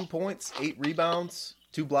 14 points, 8 rebounds,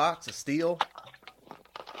 2 blocks, a steal.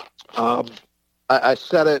 I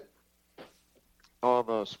said it on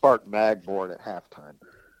the Spartan Mag board at halftime.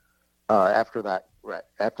 After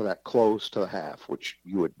that close to the half, which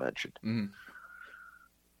you had mentioned. Mm-hmm.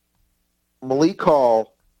 Malik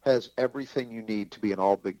Hall has everything you need to be an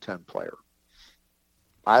all Big Ten player.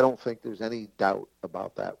 I don't think there's any doubt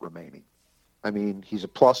about that remaining. I mean, he's a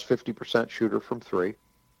plus 50% shooter from 3.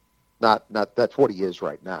 Not that's what he is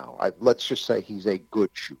right now. Let's just say he's a good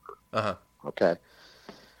shooter. Uh-huh. Okay.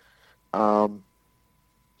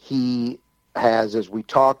 He has, as we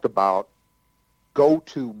talked about,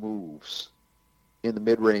 go-to moves in the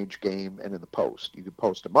mid-range game and in the post. You can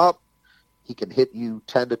post him up. He can hit you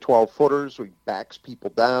 10 to 12 footers, so he backs people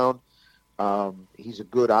down. He's a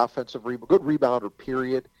good offensive good rebounder,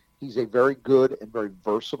 period. He's a very good and very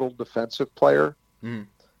versatile defensive player. Mm.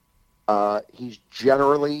 He's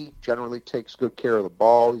generally takes good care of the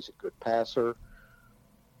ball. He's a good passer.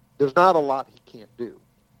 There's not a lot he can't do.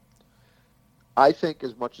 I think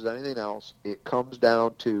as much as anything else, it comes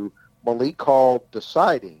down to Malik Hall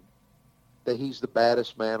deciding that he's the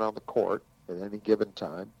baddest man on the court at any given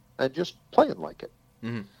time and just playing like it.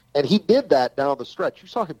 Mm-hmm. And he did that down the stretch. You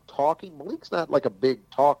saw him talking. Malik's not like a big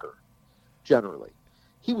talker, generally.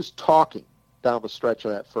 He was talking down the stretch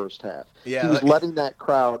of that first half. Yeah, he was letting that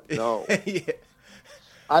crowd know. Yeah.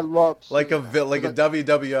 I love like a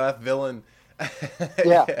WWF villain.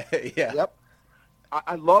 Yeah. Yeah. Yep.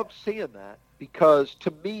 I love seeing that, because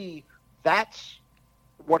to me, that's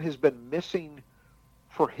what has been missing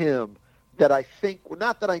for him. That I think, well,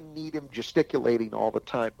 not that I need him gesticulating all the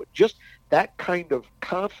time, but just that kind of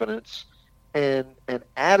confidence and an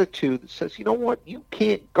attitude that says, you know what, you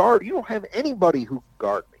can't guard. You don't have anybody who can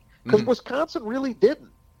guard me. Because Wisconsin really didn't.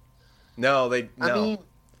 No, I mean,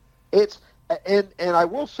 it's and I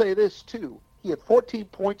will say this too. He had 14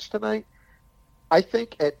 points tonight. I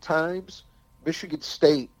think at times Michigan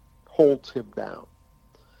State holds him down.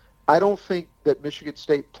 I don't think that Michigan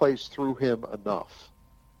State plays through him enough.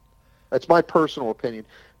 That's my personal opinion,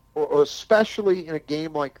 especially in a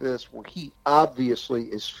game like this where he obviously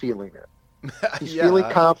is feeling it. He's feeling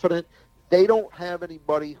confident. They don't have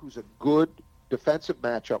anybody who's a good defensive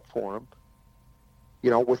matchup for him.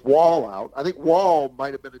 With Wall out, I think Wall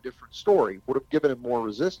might have been a different story, would have given him more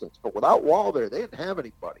resistance. But without Wall there, they didn't have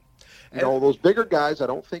anybody. Those bigger guys I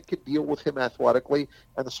don't think could deal with him athletically,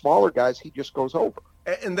 and the smaller guys, he just goes over.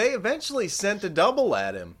 And they eventually sent a double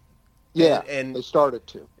at him. Yeah, and they started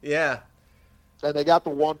to. Yeah. And they got the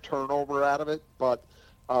one turnover out of it, but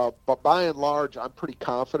by and large, I'm pretty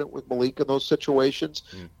confident with Malik in those situations.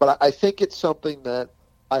 But I think it's something that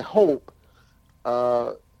I hope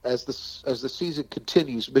as the season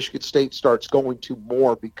continues, Michigan State starts going to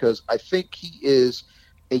more, because I think he is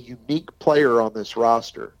a unique player on this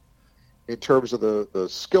roster in terms of the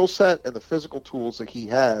skill set and the physical tools that he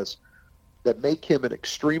has that make him an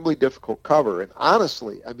extremely difficult cover. And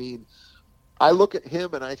honestly, I mean, I look at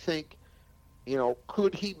him and I think,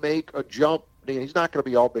 could he make a jump? He's not going to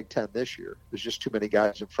be all Big Ten this year. There's just too many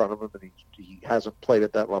guys in front of him, and he hasn't played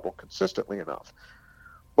at that level consistently enough.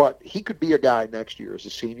 But he could be a guy next year as a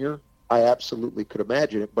senior. I absolutely could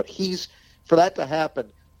imagine it. But for that to happen,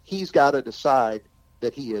 he's got to decide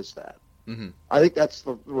that he is that. Mm-hmm. I think that's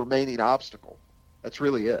the remaining obstacle. That's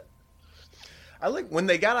really it. I like when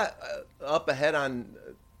they got up ahead on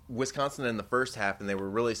Wisconsin in the first half, and they were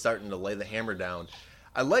really starting to lay the hammer down.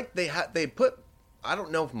 I like they put. I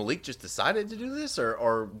don't know if Malik just decided to do this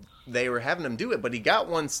or they were having him do it, but he got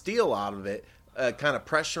one steal out of it, kind of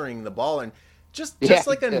pressuring the ball and. Just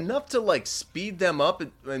enough to speed them up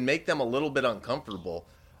and make them a little bit uncomfortable.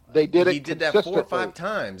 They did it. He did that 4 or 5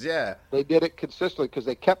 times. Yeah, they did it consistently because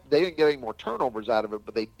they didn't get any more turnovers out of it,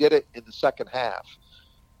 but they did it in the second half.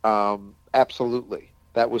 Absolutely,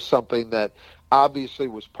 that was something that obviously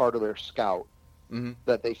was part of their scout. Mm-hmm.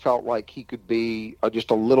 That they felt like he could be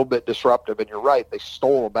just a little bit disruptive. And you're right, they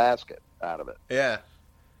stole a basket out of it. Yeah.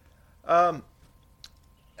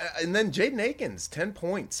 And then Jaden Akins, 10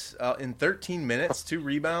 points in 13 minutes, 2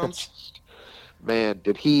 rebounds. Man,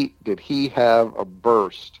 did he have a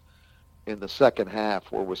burst in the second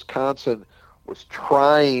half where Wisconsin was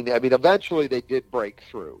trying. I mean, eventually they did break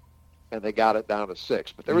through, and they got it down to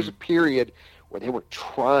 6. But there was a period where they were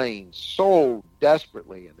trying so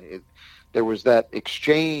desperately, and there was that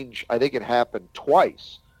exchange. I think it happened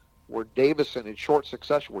twice, where Davison, in short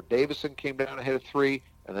succession, where Davison came down and hit a 3,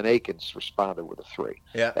 and then Akins responded with a 3.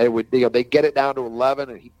 Yeah. And it would, they get it down to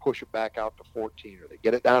 11, and he'd push it back out to 14. Or they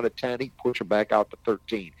get it down to 10, he'd push it back out to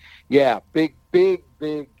 13. Yeah, big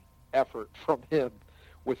effort from him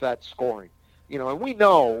with that scoring. And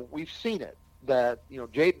we've seen it, that,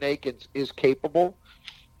 Jaden Akins is capable.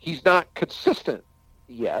 He's not consistent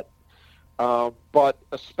yet, but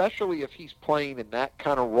especially if he's playing in that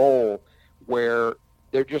kind of role where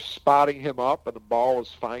they're just spotting him up and the ball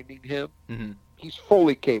is finding him, he's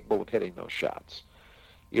fully capable of hitting those shots.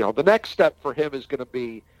 The next step for him is going to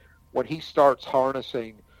be when he starts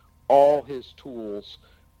harnessing all his tools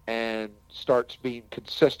and starts being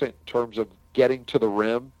consistent in terms of getting to the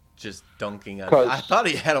rim. Just dunking on. I thought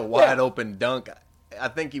he had a wide open dunk. I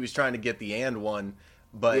think he was trying to get the and one,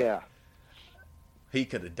 but he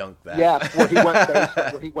could have dunked that. Yeah, where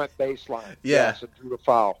he went baseline. Yeah. Yes, and drew the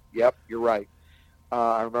foul. Yep, you're right.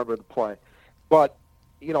 I remember the play. But,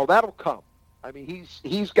 that'll come. I mean,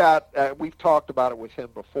 he's got, we've talked about it with him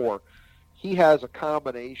before, he has a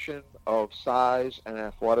combination of size and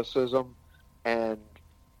athleticism and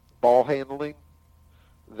ball handling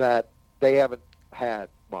that they haven't had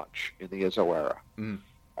much in the Izzo era.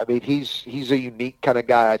 I mean, he's a unique kind of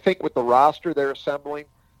guy. I think with the roster they're assembling,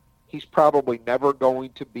 he's probably never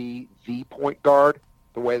going to be the point guard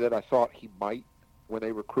the way that I thought he might when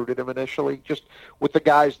they recruited him initially. Just with the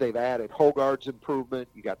guys they've added, Hogarth's improvement,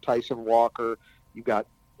 you got Tyson Walker, you got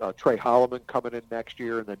Trey Holloman coming in next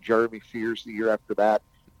year, and then Jeremy Fears the year after that.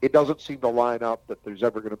 It doesn't seem to line up that there's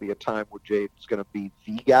ever going to be a time where Jaden's going to be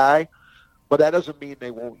the guy, but that doesn't mean they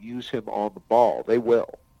won't use him on the ball. They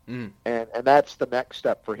will. And that's the next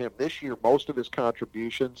step for him. This year, most of his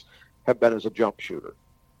contributions have been as a jump shooter.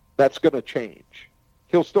 That's going to change.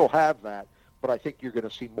 He'll still have that, but I think you're going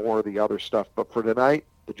to see more of the other stuff. But for tonight,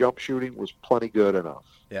 the jump shooting was plenty good enough.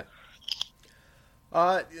 Yeah.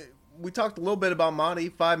 We talked a little bit about Monty.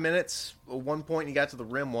 5 minutes. At one point, he got to the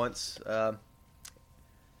rim once.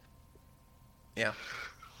 Yeah.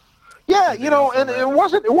 Yeah, and it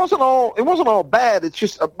wasn't all bad. It's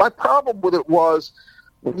just my problem with it was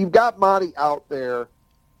when you've got Monty out there,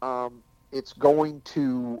 it's going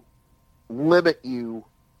to limit you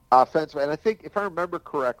offensively. And I think if I remember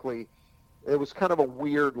correctly, it was kind of a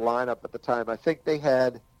weird lineup at the time. I think they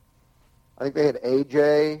had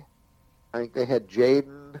AJ. I think they had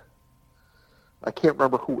Jaden. I can't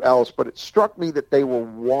remember who else, but it struck me that they were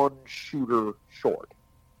one shooter short.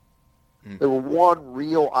 They were one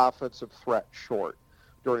real offensive threat short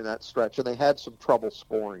during that stretch, and they had some trouble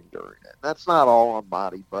scoring during it. And that's not all on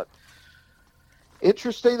Marty, but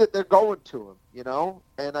interesting that they're going to him, you know?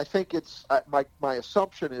 And I think it's my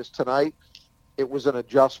assumption is tonight it was an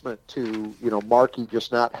adjustment to, you know, Markey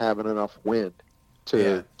just not having enough wind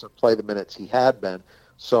to play the minutes he had been.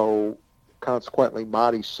 So consequently,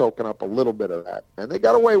 Marty's soaking up a little bit of that. And they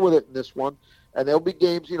got away with it in this one. And there'll be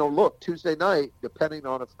games, you know, look, Tuesday night, depending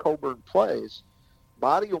on if Coburn plays,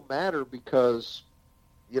 Marty will matter because,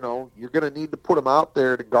 you know, you're going to need to put him out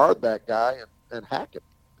there to guard that guy and hack him,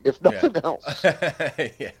 if nothing else.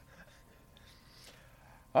 Yeah.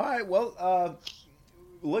 All right, well,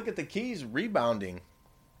 look at the Keys rebounding.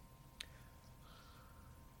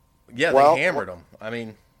 Yeah, they hammered them. I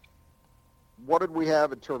mean, what did we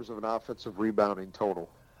have in terms of an offensive rebounding total?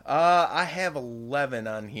 I have 11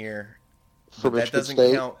 on here. That doesn't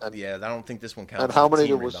count. Yeah, I don't think this one counts. And how many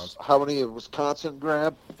did Wisconsin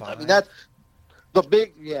grab? 5. I mean, that's the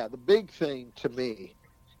big thing to me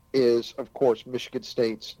is, of course, Michigan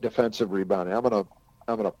State's defensive rebounding. I'm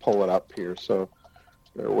gonna pull it up here, so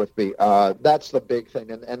bear with me. That's the big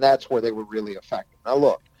thing, and that's where they were really effective. Now,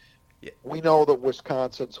 look, we know that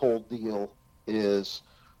Wisconsin's whole deal is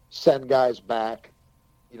send guys back,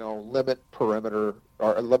 you know, limit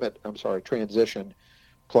transition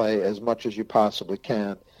play as much as you possibly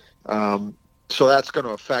can. So that's going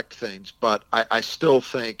to affect things. But I still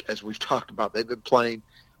think, as we've talked about, they've been playing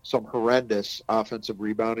some horrendous offensive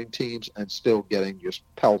rebounding teams and still getting just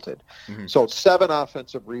pelted. Mm-hmm. So 7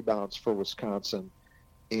 offensive rebounds for Wisconsin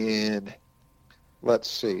in, let's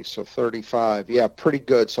see, so 35. Yeah, pretty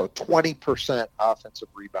good. So 20% offensive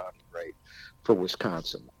rebounding rate for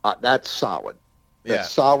Wisconsin. That's solid. That's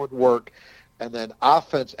solid work. And then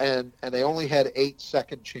offense, and they only had 8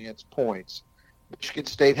 second chance points. Michigan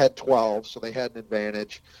State had 12, so they had an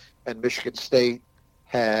advantage. And Michigan State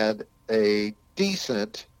had a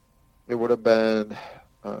decent, it would have been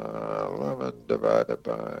 11 divided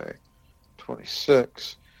by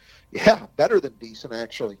 26. Yeah, better than decent,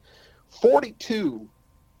 actually. 42%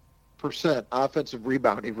 offensive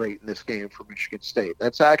rebounding rate in this game for Michigan State.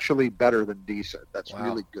 That's actually better than decent. That's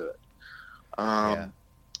really good. And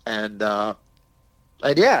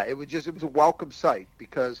yeah, it was a welcome sight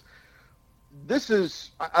because this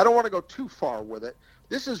is, I don't want to go too far with it.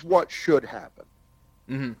 This is what should happen,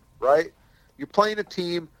 right? You're playing a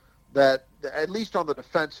team that, at least on the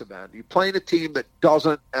defensive end, you're playing a team that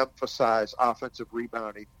doesn't emphasize offensive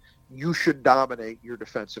rebounding. You should dominate your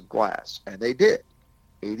defensive glass. And they did,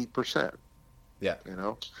 80%. Yeah. You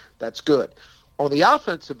know, that's good. On the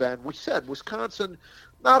offensive end, we said Wisconsin,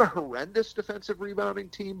 not a horrendous defensive rebounding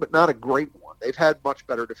team, but not a great one. They've had much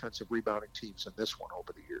better defensive rebounding teams than this one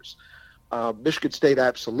over the years. Michigan State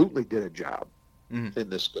absolutely did a job in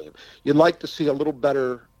this game. You'd like to see a little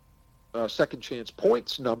better second chance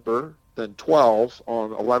points number than 12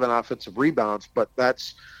 on 11 offensive rebounds, but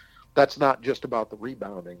that's not just about the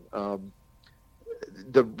rebounding.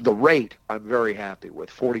 The rate I'm very happy with,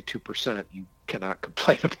 42%. You cannot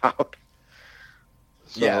complain about.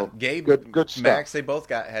 So, yeah, Gabe, good stuff. Max, they both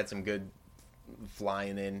had some good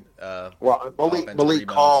flying in. Malik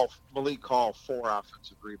Hall, 4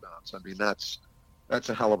 offensive rebounds. I mean, that's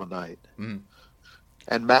a hell of a night. Mm-hmm.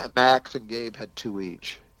 And Max and Gabe had 2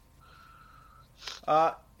 each.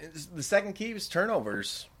 The second key was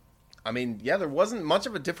turnovers. I mean, yeah, there wasn't much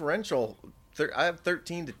of a differential. I have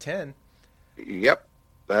 13-10. Yep,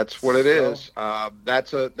 that's what it is.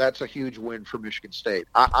 That's a huge win for Michigan State.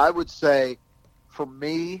 I would say, for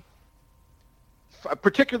me,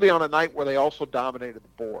 particularly on a night where they also dominated the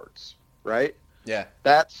boards, right? Yeah.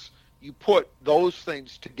 You put those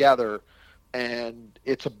things together, and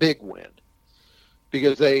it's a big win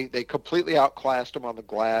because they completely outclassed them on the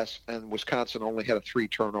glass, and Wisconsin only had a 3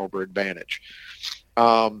 turnover advantage.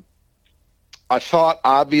 I thought,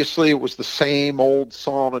 obviously, it was the same old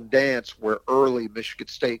song and dance where early Michigan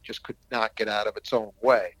State just could not get out of its own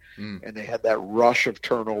way, and they had that rush of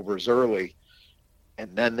turnovers early.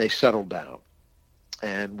 And then they settled down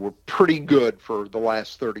and were pretty good for the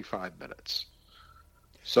last 35 minutes.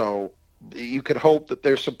 So you could hope that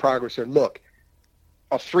there's some progress there. Look,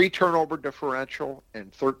 a 3 turnover differential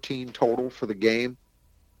and 13 total for the game.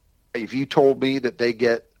 If you told me that they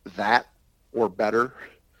get that or better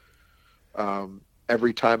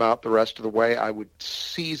every time out the rest of the way, I would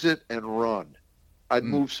seize it and run. I'd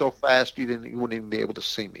move so fast you wouldn't even be able to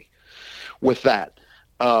see me with that.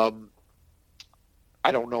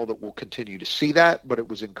 I don't know that we'll continue to see that, but it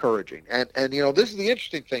was encouraging. And this is the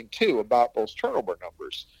interesting thing, too, about those turnover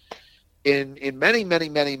numbers. In many, many,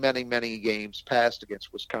 many, many, many games passed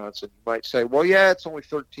against Wisconsin, you might say, well, yeah, it's only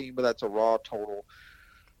 13, but that's a raw total.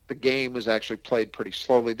 The game was actually played pretty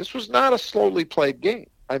slowly. This was not a slowly played game.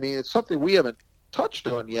 I mean, it's something we haven't touched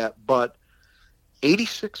on yet, but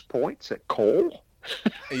 86 points at Cole?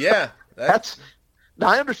 Yeah. That's now,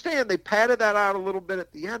 I understand they padded that out a little bit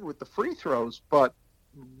at the end with the free throws, but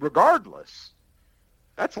regardless,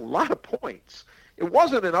 that's a lot of points. It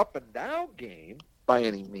wasn't an up and down game by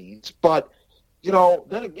any means, but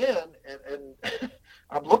then again, and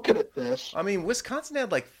I'm looking at this. I mean, Wisconsin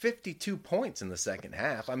had like 52 points in the second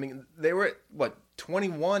half. I mean, they were at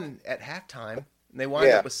 21 at halftime, and they wound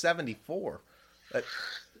up with 74.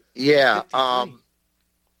 Yeah.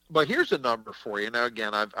 But here's a number for you. Now,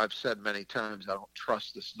 again, I've said many times I don't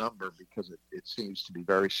trust this number because it seems to be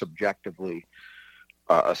very subjectively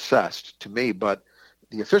assessed to me. But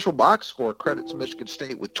the official box score credits Michigan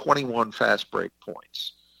State with 21 fast break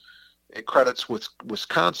points. It credits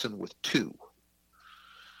Wisconsin with 2.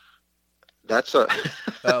 That's a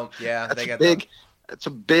they got big. It's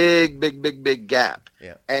a big gap.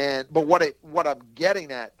 Yeah. But what I'm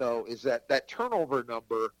getting at though is that turnover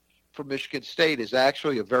number for Michigan State is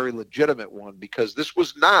actually a very legitimate one, because this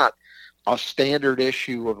was not a standard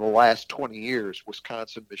issue of the last 20 years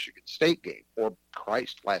Wisconsin-Michigan State game, or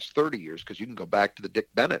last 30 years, because you can go back to the Dick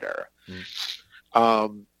Bennett era.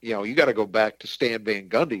 You got to go back to Stan Van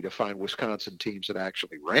Gundy to find Wisconsin teams that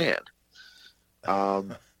actually ran.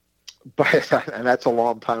 And that's a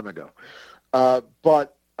long time ago. In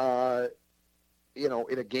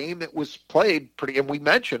a game that was played and we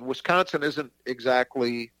mentioned Wisconsin isn't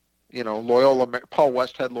exactly, Paul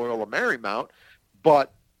Westhead, Loyola Marymount,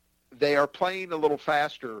 but they are playing a little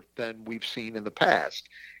faster than we've seen in the past.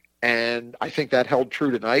 And I think that held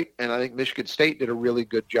true tonight. And I think Michigan State did a really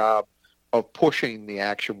good job of pushing the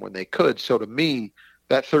action when they could. So to me,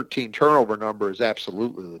 that 13 turnover number is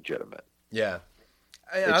absolutely legitimate. Yeah.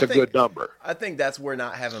 It's a good number. I think that's where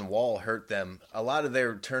not having Wall hurt them. A lot of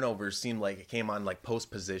their turnovers seemed like it came on like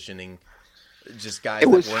post positioning, just guys that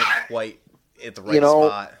weren't quite at the right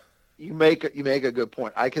spot. You make a good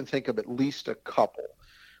point. I can think of at least a couple.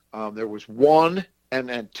 There was one,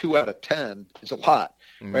 and 2 out of 10 is a lot,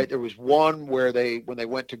 right? There was one where when they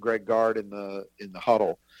went to Greg Gard in the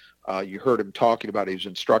huddle, you heard him talking about he was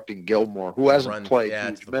instructing Gilmore, who hasn't played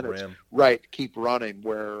huge minutes, right? Keep running.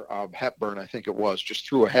 Where Hepburn, I think it was, just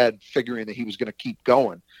threw ahead, figuring that he was going to keep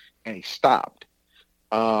going, and he stopped.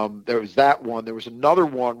 There was that one. There was another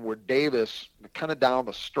one where Davis, kind of down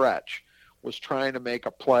the stretch, was trying to make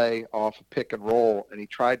a play off a pick and roll, and he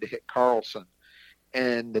tried to hit Carlson,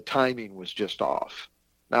 and the timing was just off.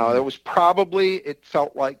 Now, there was probably, it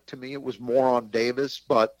felt like to me, it was more on Davis,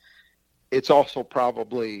 but it's also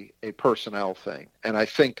probably a personnel thing. And I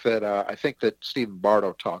think that Stephen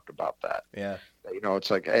Bardo talked about that. Yeah. It's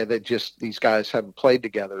like, hey, these guys haven't played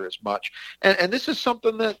together as much. And this is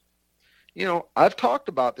something that, I've talked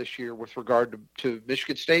about this year with regard to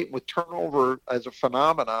Michigan State with turnover as a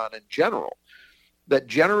phenomenon in general, that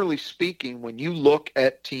generally speaking, when you look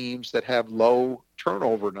at teams that have low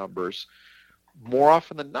turnover numbers, more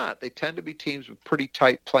often than not, they tend to be teams with pretty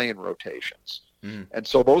tight playing rotations. And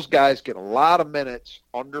so those guys get a lot of minutes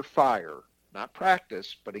under fire, not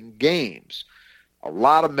practice, but in games, a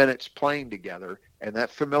lot of minutes playing together, and that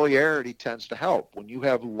familiarity tends to help. When you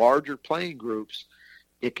have larger playing groups,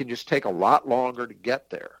 it can just take a lot longer to get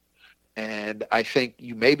there. And I think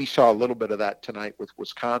you maybe saw a little bit of that tonight with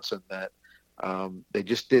Wisconsin, that they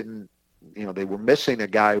just didn't, they were missing a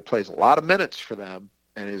guy who plays a lot of minutes for them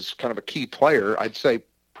and is kind of a key player. I'd say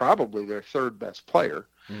probably their third best player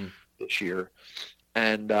this year.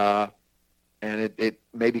 And it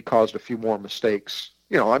maybe caused a few more mistakes.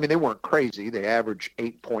 They weren't crazy. They averaged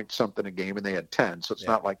 8 point something a game and they had 10. So it's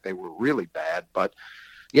not like they were really bad, but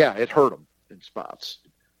yeah, it hurt them in spots.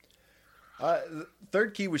 The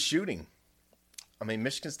third key was shooting. I mean,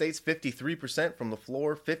 Michigan State's 53% from the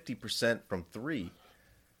floor, 50% from 3.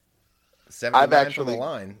 79 from the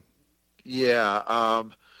line. Yeah.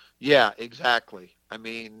 Yeah, exactly. I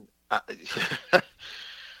mean,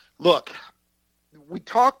 look, we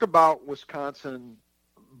talked about Wisconsin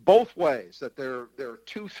both ways, that there are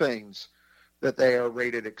two things that they are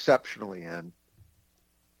rated exceptionally in,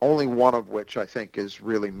 only one of which I think is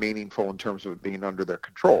really meaningful in terms of it being under their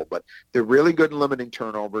control. But they're really good in limiting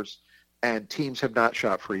turnovers, and teams have not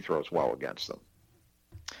shot free throws well against them.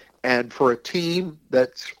 And for a team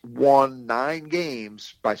that's won 9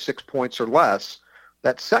 games by 6 points or less,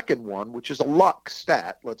 that second one, which is a luck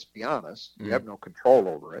stat, let's be honest, you have no control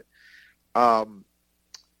over it,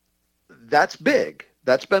 that's big.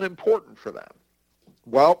 That's been important for them.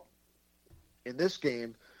 Well, in this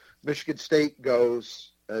game, Michigan State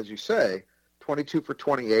goes, as you say, 22 for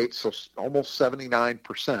 28, so almost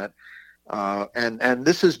 79%. And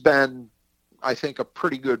this has been, I think, a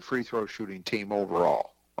pretty good free throw shooting team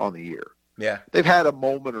overall on the year. Yeah. They've had a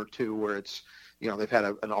moment or two where it's, they've had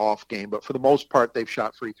an off game, but for the most part, they've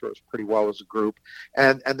shot free throws pretty well as a group.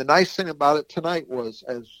 And the nice thing about it tonight was,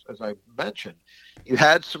 as I mentioned, you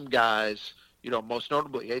had some guys, most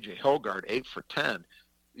notably A.J. Hogard, 8 for 10.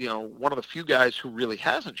 One of the few guys who really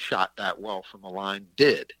hasn't shot that well from the line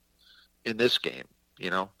did in this game,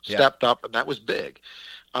 stepped up, and that was big.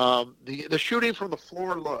 The shooting from the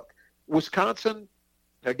floor, look, Wisconsin,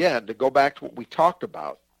 again, to go back to what we talked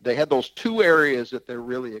about, they had those two areas that they're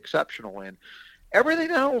really exceptional in.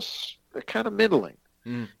 Everything else, they're kind of middling,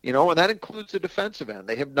 and that includes the defensive end.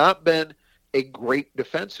 They have not been a great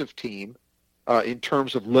defensive team in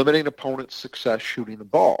terms of limiting opponents' success shooting the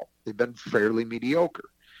ball. They've been fairly mediocre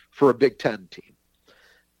for a Big Ten team.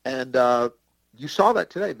 And you saw that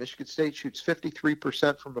today. Michigan State shoots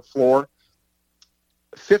 53% from the floor,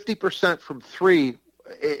 50% from three.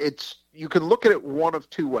 You can look at it one of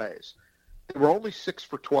two ways. They were only 6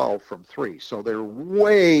 for 12 from three, so they're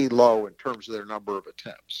way low in terms of their number of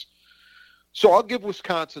attempts. So I'll give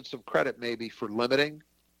Wisconsin some credit maybe for limiting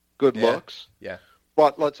good looks. Yeah.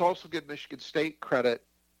 But let's also give Michigan State credit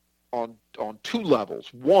on two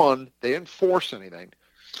levels. One, they didn't force anything.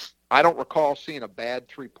 I don't recall seeing a bad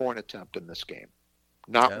three-point attempt in this game.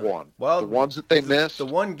 Not one. Well, the ones that they missed. The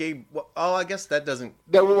one game. I guess that doesn't.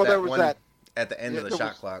 There was that at the end of the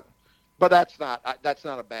shot clock. But that's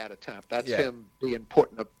not a bad attempt. That's him being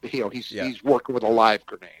put in a. He's working with a live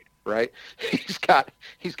grenade, right? He's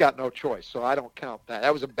got no choice. So I don't count that.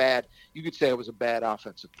 That was a bad. You could say it was a bad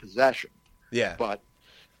offensive possession. Yeah. But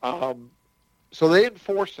so they didn't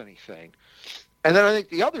force anything, and then I think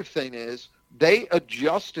the other thing is they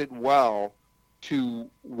adjusted well to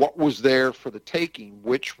what was there for the taking,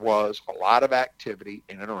 which was a lot of activity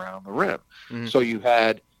in and around the rim. Mm-hmm. So you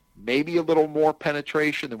had maybe a little more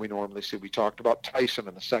penetration than we normally see. We talked about Tyson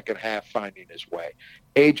in the second half finding his way.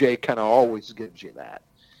 AJ kind of always gives you that.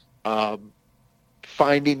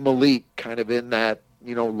 Finding Malik kind of in that,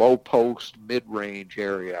 low post, mid-range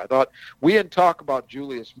area. I thought we didn't talk about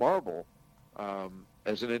Julius Marble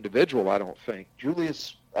as an individual, I don't think.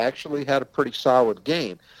 Julius actually had a pretty solid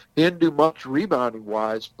game. He didn't do much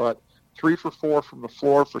rebounding-wise, but 3 for 4 from the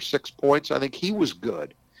floor for 6 points. I think he was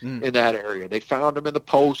good in that area. They found him in the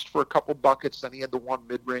post for a couple buckets. Then he had the one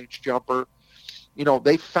mid-range jumper.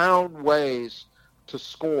 They found ways to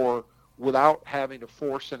score without having to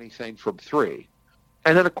force anything from three.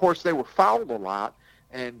 And then, of course, they were fouled a lot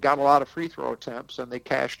and got a lot of free throw attempts, and they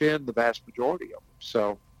cashed in the vast majority of them.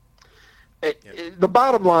 So the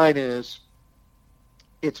bottom line is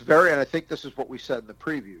it's very, and I think this is what we said in the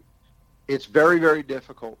preview, it's very, very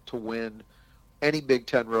difficult to win any Big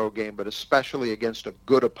Ten road game, but especially against a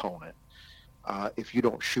good opponent if you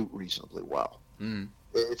don't shoot reasonably well.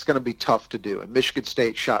 It's going to be tough to do. And Michigan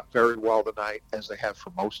State shot very well tonight, as they have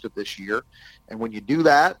for most of this year. And when you do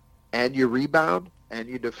that and you rebound and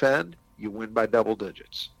you defend, you win by double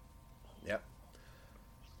digits. Yep.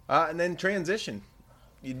 And then transition.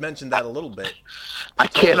 You'd mentioned that a little bit. I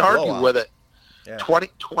can't argue with it. Yeah.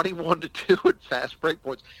 21-2 at fast break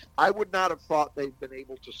points. I would not have thought they'd been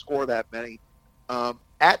able to score that many.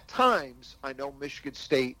 At times, I know Michigan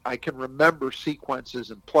State, I can remember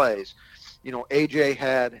sequences and plays. AJ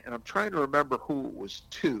had, and I'm trying to remember who it was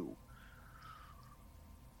to.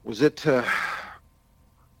 Was it to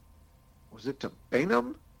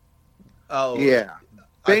Bingham? Oh, yeah.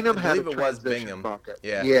 Bingham I had a believe it was transition Bingham. bucket.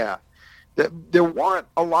 Yeah. There weren't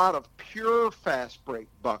a lot of pure fast break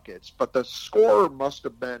buckets, but the scorer must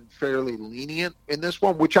have been fairly lenient in this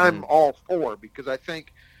one, which I'm all for, because I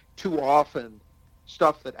think too often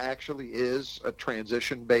stuff that actually is a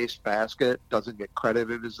transition-based basket doesn't get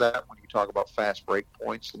credited as that when you talk about fast break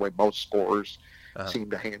points, the way most scorers seem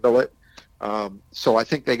to handle it. So I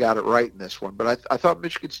think they got it right in this one. But I thought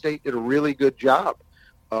Michigan State did a really good job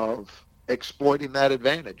of exploiting that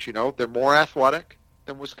advantage. They're more athletic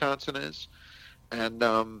than Wisconsin is, and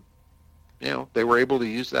they were able to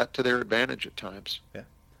use that to their advantage at times. Yeah.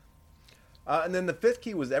 And then the fifth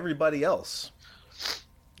key was everybody else.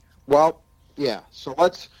 Well, yeah. So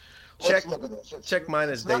let's check look at this. Check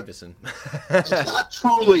minus Davison. It's not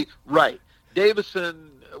truly right.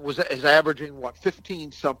 Davison is averaging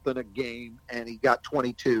 15 something a game, and he got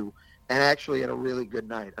 22, and actually had a really good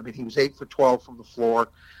night. I mean, he was 8 for 12 from the floor,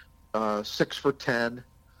 6 for 10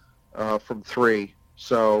 from three.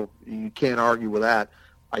 So you can't argue with that.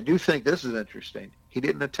 I do think this is interesting. He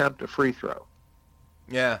didn't attempt a free throw.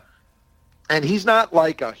 Yeah. And he's not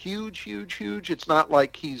like a huge. It's not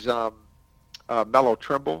like he's Melo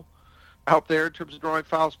Trimble out there in terms of drawing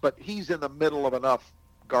fouls, but he's in the middle of enough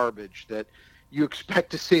garbage that you expect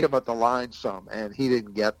to see him at the line some, and he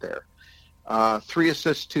didn't get there. 3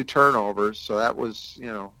 assists, 2 turnovers, so that was,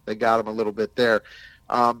 they got him a little bit there.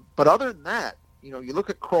 But other than that, you look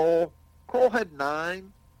at Kroll. Kroll had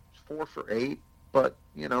 9, 4 for 8, but,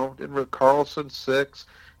 Carlson 6.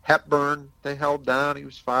 Hepburn, they held down. He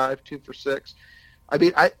was 5, 2 for 6. I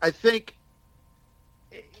mean, I think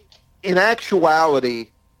in actuality,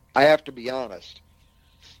 I have to be honest,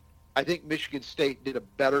 I think Michigan State did a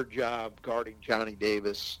better job guarding Johnny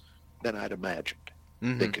Davis than I'd imagined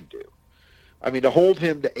they could do. I mean, to hold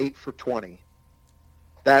him to 8 for 20,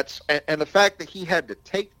 and the fact that he had to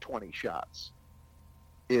take 20 shots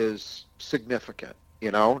is significant,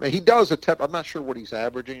 And he does attempt, I'm not sure what he's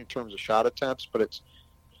averaging in terms of shot attempts, but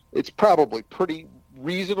it's probably pretty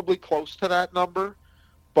reasonably close to that number.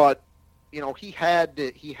 But, he had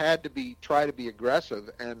to try to be aggressive,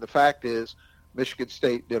 and the fact is Michigan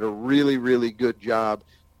State did a really, really good job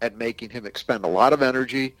at making him expend a lot of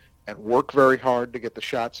energy and work very hard to get the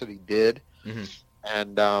shots that he did.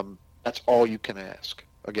 And that's all you can ask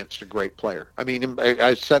against a great player. I mean,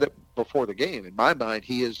 I said it before the game. In my mind,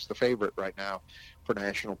 he is the favorite right now for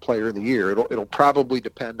National Player of the Year. It'll probably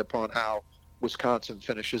depend upon how Wisconsin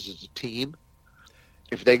finishes as a team.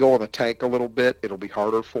 If they go in the tank a little bit, it'll be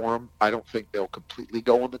harder for them. I don't think they'll completely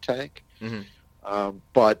go in the tank.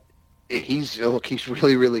 But he's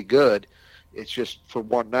really, really good. It's just for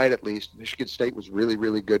one night at least, Michigan State was really,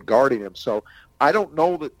 really good guarding him. So I don't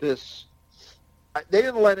know that they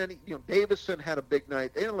didn't let Davison had a big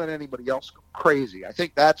night. They didn't let anybody else go crazy. I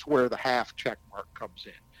think that's where the half check mark comes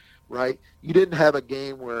in, right? You didn't have a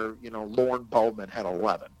game where, Lauren Bowman had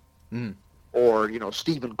 11 or,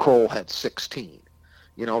 Stephen Kroll had 16.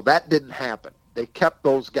 That didn't happen. They kept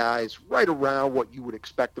those guys right around what you would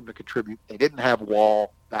expect them to contribute. They didn't have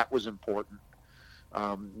Wall. That was important.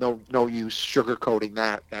 No use sugarcoating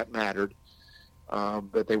that. That mattered.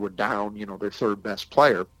 That they were down, their third best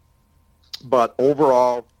player. But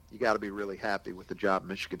overall, you got to be really happy with the job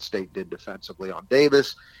Michigan State did defensively on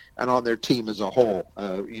Davis and on their team as a whole.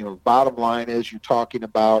 Bottom line is you're talking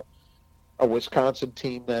about a Wisconsin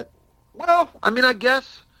team that, I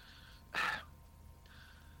guess,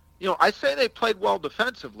 I say they played well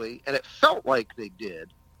defensively, and it felt like they did.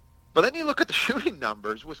 But then you look at the shooting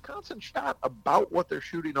numbers, Wisconsin shot about what they're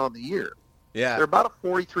shooting on the year. Yeah. They're about a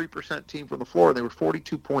 43% team from the floor, and they were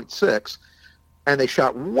 42.6, and they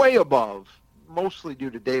shot way above, mostly due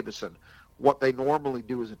to Davison, what they normally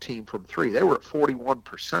do as a team from 3. They were at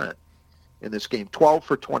 41% in this game, 12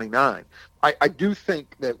 for 29. I do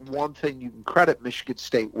think that one thing you can credit Michigan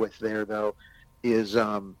State with there, though, is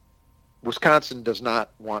Wisconsin does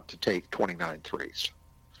not want to take 29 threes.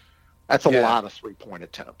 That's a lot of three-point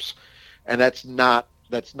attempts. And that's not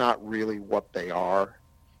really what they are.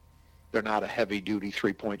 They're not a heavy-duty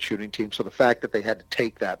three-point shooting team. So the fact that they had to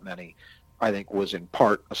take that many, I think, was in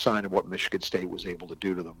part a sign of what Michigan State was able to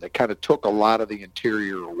do to them. They kind of took a lot of the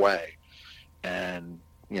interior away. And,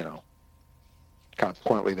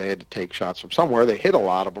 consequently, they had to take shots from somewhere. They hit a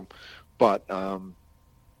lot of them. But,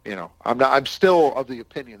 I'm still of the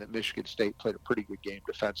opinion that Michigan State played a pretty good game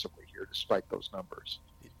defensively here, despite those numbers.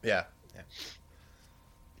 Yeah.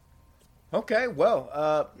 Okay,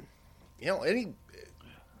 well, any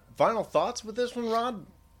final thoughts with this one, Rod?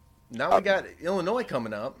 Now we got Illinois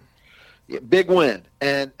coming up. Yeah, big win,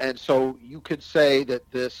 and so you could say that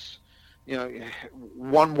this,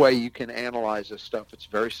 one way you can analyze this stuff. It's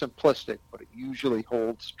very simplistic, but it usually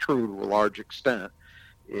holds true to a large extent.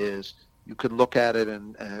 Is you could look at it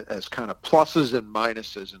as kind of pluses and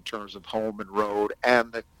minuses in terms of home and road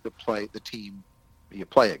and the team you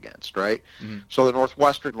play against, right? So the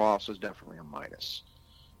Northwestern loss is definitely a minus.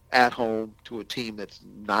 At home to a team that's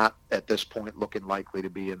not at this point looking likely to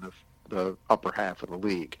be in the upper half of the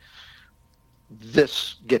league.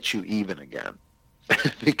 This gets you even again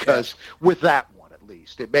because with that one at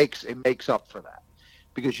least it makes up for that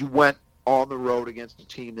because you went on the road against a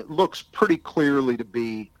team that looks pretty clearly to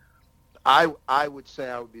be. I would say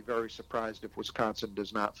I would be very surprised if Wisconsin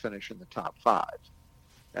does not finish in the top 5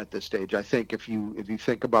 at this stage. I think if you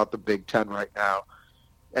think about the Big Ten right now,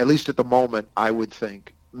 at least at the moment, I would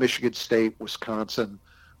think Michigan State, Wisconsin,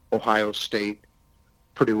 Ohio State,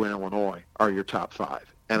 Purdue, and Illinois are your top 5.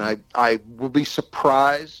 And I will be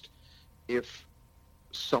surprised if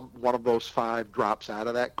one of those 5 drops out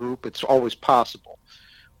of that group. It's always possible.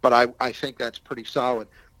 But I think that's pretty solid.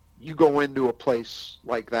 you go into a place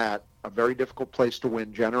like that, a very difficult place to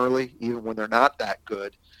win generally, even when they're not that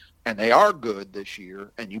good, and they are good this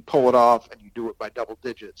year, and you pull it off and you do it by double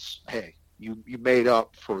digits, hey, you made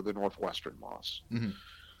up for the Northwestern loss. Mm-hmm.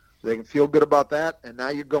 They can feel good about that, and now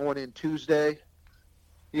you're going in Tuesday.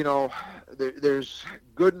 You know, there's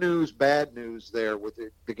good news, bad news there with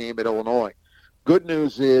the game at Illinois. Good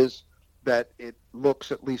news is that it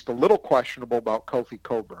looks at least a little questionable about Kofi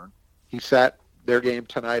Cockburn. He sat their game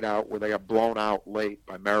tonight out where they got blown out late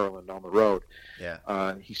by Maryland on the road.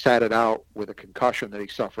 Yeah. He sat it out with a concussion that he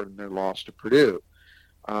suffered in their loss to Purdue.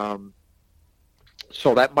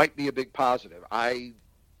 So that might be a big positive.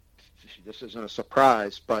 This isn't a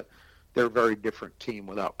surprise, but they're a very different team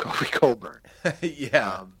without Kofi Cockburn.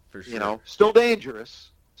 Yeah, for sure. You know, still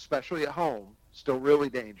dangerous, especially at home, still really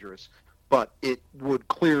dangerous, but it would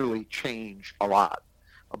clearly change a lot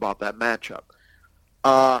about that matchup.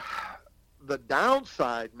 The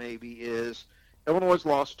downside maybe is Illinois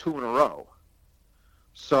lost 2 in a row.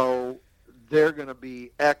 So they're going to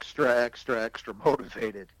be extra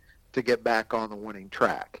motivated to get back on the winning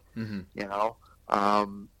track, Mm-hmm. you know.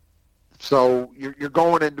 So you're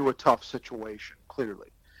going into a tough situation, clearly.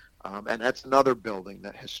 And that's another building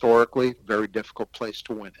that historically, very difficult place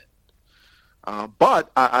to win in.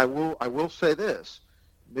 But I will say this.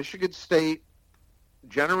 Michigan State,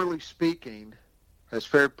 generally speaking, has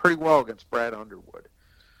fared pretty well against Brad Underwood.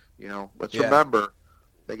 You know, let's remember,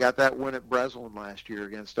 they got that win at Breslin last year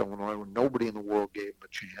against Illinois when nobody in the world gave them a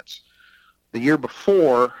chance. The year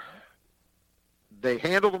before, they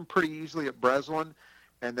handled them pretty easily at Breslin,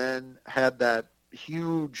 and then had that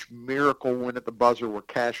huge miracle win at the buzzer where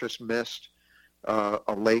Cassius missed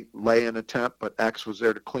a late lay-in attempt, but X was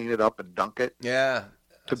there to clean it up and dunk it. Yeah,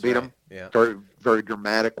 to beat them. Yeah, very, very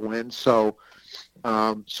dramatic win. So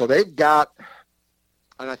they've got,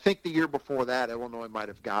 and I think the year before that, Illinois might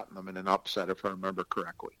have gotten them in an upset, if I remember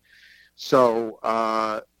correctly.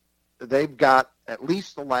 So they've got at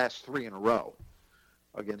least the last 3 in a row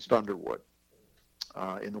against Underwood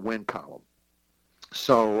in the win column.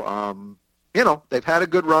 So, you know, they've had a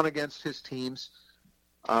good run against his teams.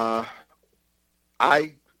 I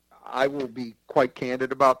will be quite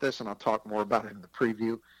candid about this, and I'll talk more about it in the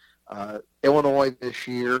preview. Illinois this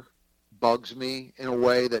year bugs me in a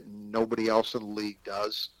way that nobody else in the league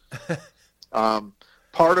does.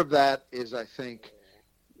 Part of that is, I think,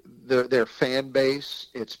 their fan base.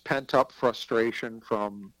 It's pent-up frustration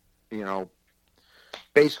from, you know,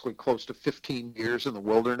 basically close to 15 years in the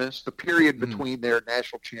wilderness. The period between their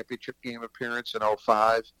national championship game appearance in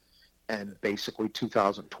 2005 and basically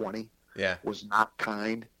 2020 was not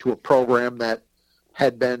kind to a program that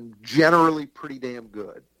had been generally pretty damn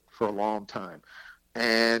good for a long time.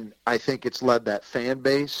 And I think it's led that fan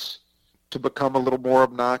base to become a little more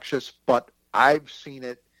obnoxious, but I've seen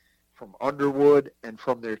it from Underwood and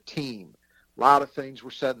from their team. A lot of things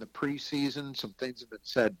were said in the preseason. Some things have been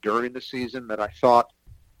said during the season that I thought,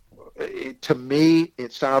 to me,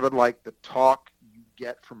 it sounded like the talk you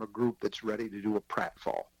get from a group that's ready to do a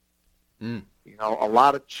pratfall. You know, a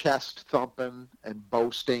lot of chest thumping and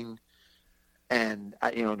boasting. And,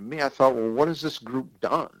 you know, to me, I thought, well, what has this group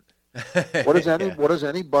done? What has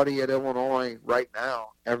anybody at Illinois right now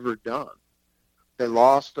ever done? They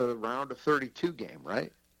lost a round of 32 game,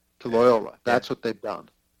 right, to Loyola. That's what they've done.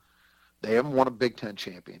 They haven't won a Big Ten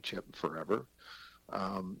championship in forever.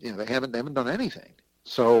 You know, they haven't done anything.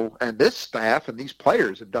 So, and this staff and these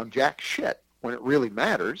players have done jack shit when it really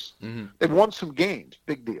matters. Mm-hmm. They've won some games,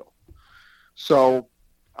 big deal. So,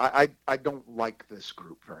 I don't like this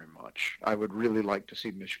group very much. I would really like to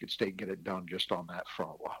see Michigan State get it done just on that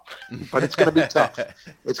front. But it's going to be tough.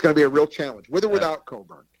 It's going to be a real challenge, with or without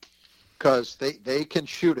Cockburn, because they can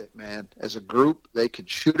shoot it, man. As a group, they can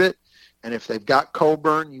shoot it. And if they've got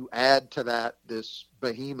Cockburn, you add to that this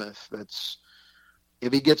behemoth that's,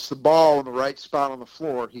 if he gets the ball in the right spot on the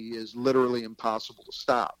floor, he is literally impossible to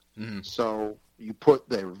stop. Mm-hmm. So you put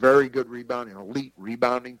their very good rebounding, elite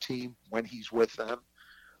rebounding team when he's with them.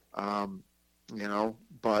 You know,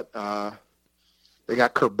 but they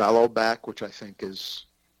got Curbelo back, which I think is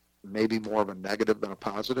maybe more of a negative than a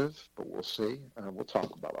positive, but we'll see. We'll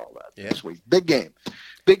talk about all that next week. Big game,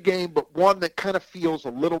 but one that kind of feels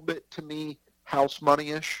a little bit to me house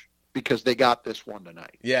money-ish because they got this one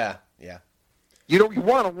tonight. Yeah. You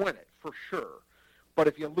want to win it for sure, but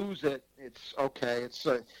if you lose it, it's okay. It's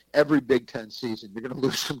every Big Ten season. You're going to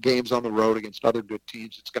lose some games on the road against other good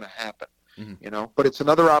teams. It's going to happen. Mm-hmm. You know, but it's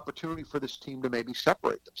another opportunity for this team to maybe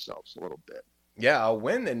separate themselves a little bit. Yeah, I'll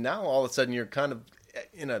win, and now all of a sudden you're kind of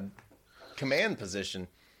in a command position.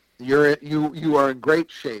 You are in great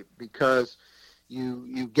shape because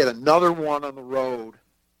you get another one on the road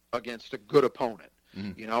against a good opponent,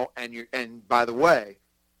 you know. And by the way,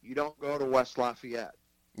 you don't go to West Lafayette.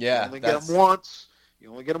 Yeah, you only get them once. You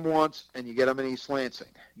only get them once, and you get them in East Lansing.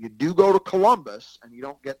 You do go to Columbus, and you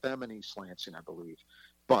don't get them in East Lansing, I believe.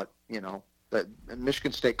 But, you know, that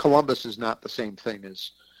Michigan State, Columbus is not the same thing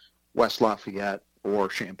as West Lafayette or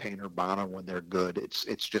Champaign-Urbana when they're good.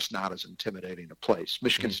 It's just not as intimidating a place.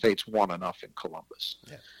 Michigan State's won enough in Columbus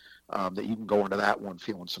that you can go into that one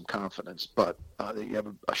feeling some confidence, but that you have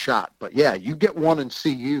a shot. But, yeah, you get one in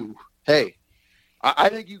CU. Hey, I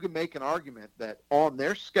think you can make an argument that on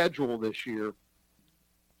their schedule this year,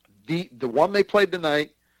 the one they played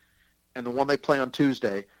tonight and the one they play on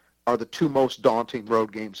Tuesday are the two most daunting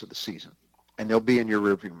road games of the season, and they'll be in your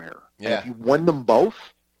rearview mirror. Yeah. And if you win them both,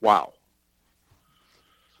 wow.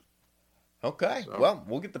 Okay, so, well,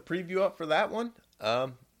 we'll get the preview up for that one.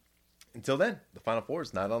 Until then, the Final Four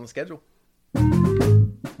is not on the schedule.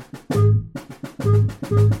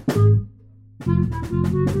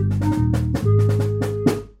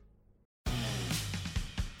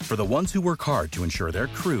 For the ones who work hard to ensure their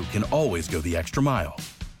crew can always go the extra mile,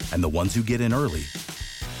 and the ones who get in early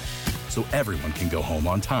so everyone can go home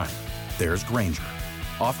on time, there's Grainger,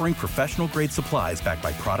 offering professional-grade supplies backed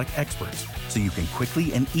by product experts so you can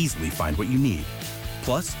quickly and easily find what you need.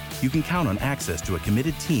 Plus, you can count on access to a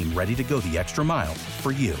committed team ready to go the extra mile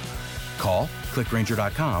for you. Call, click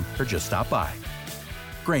Grainger.com, or just stop by.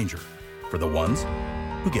 Grainger, for the ones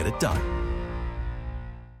who get it done.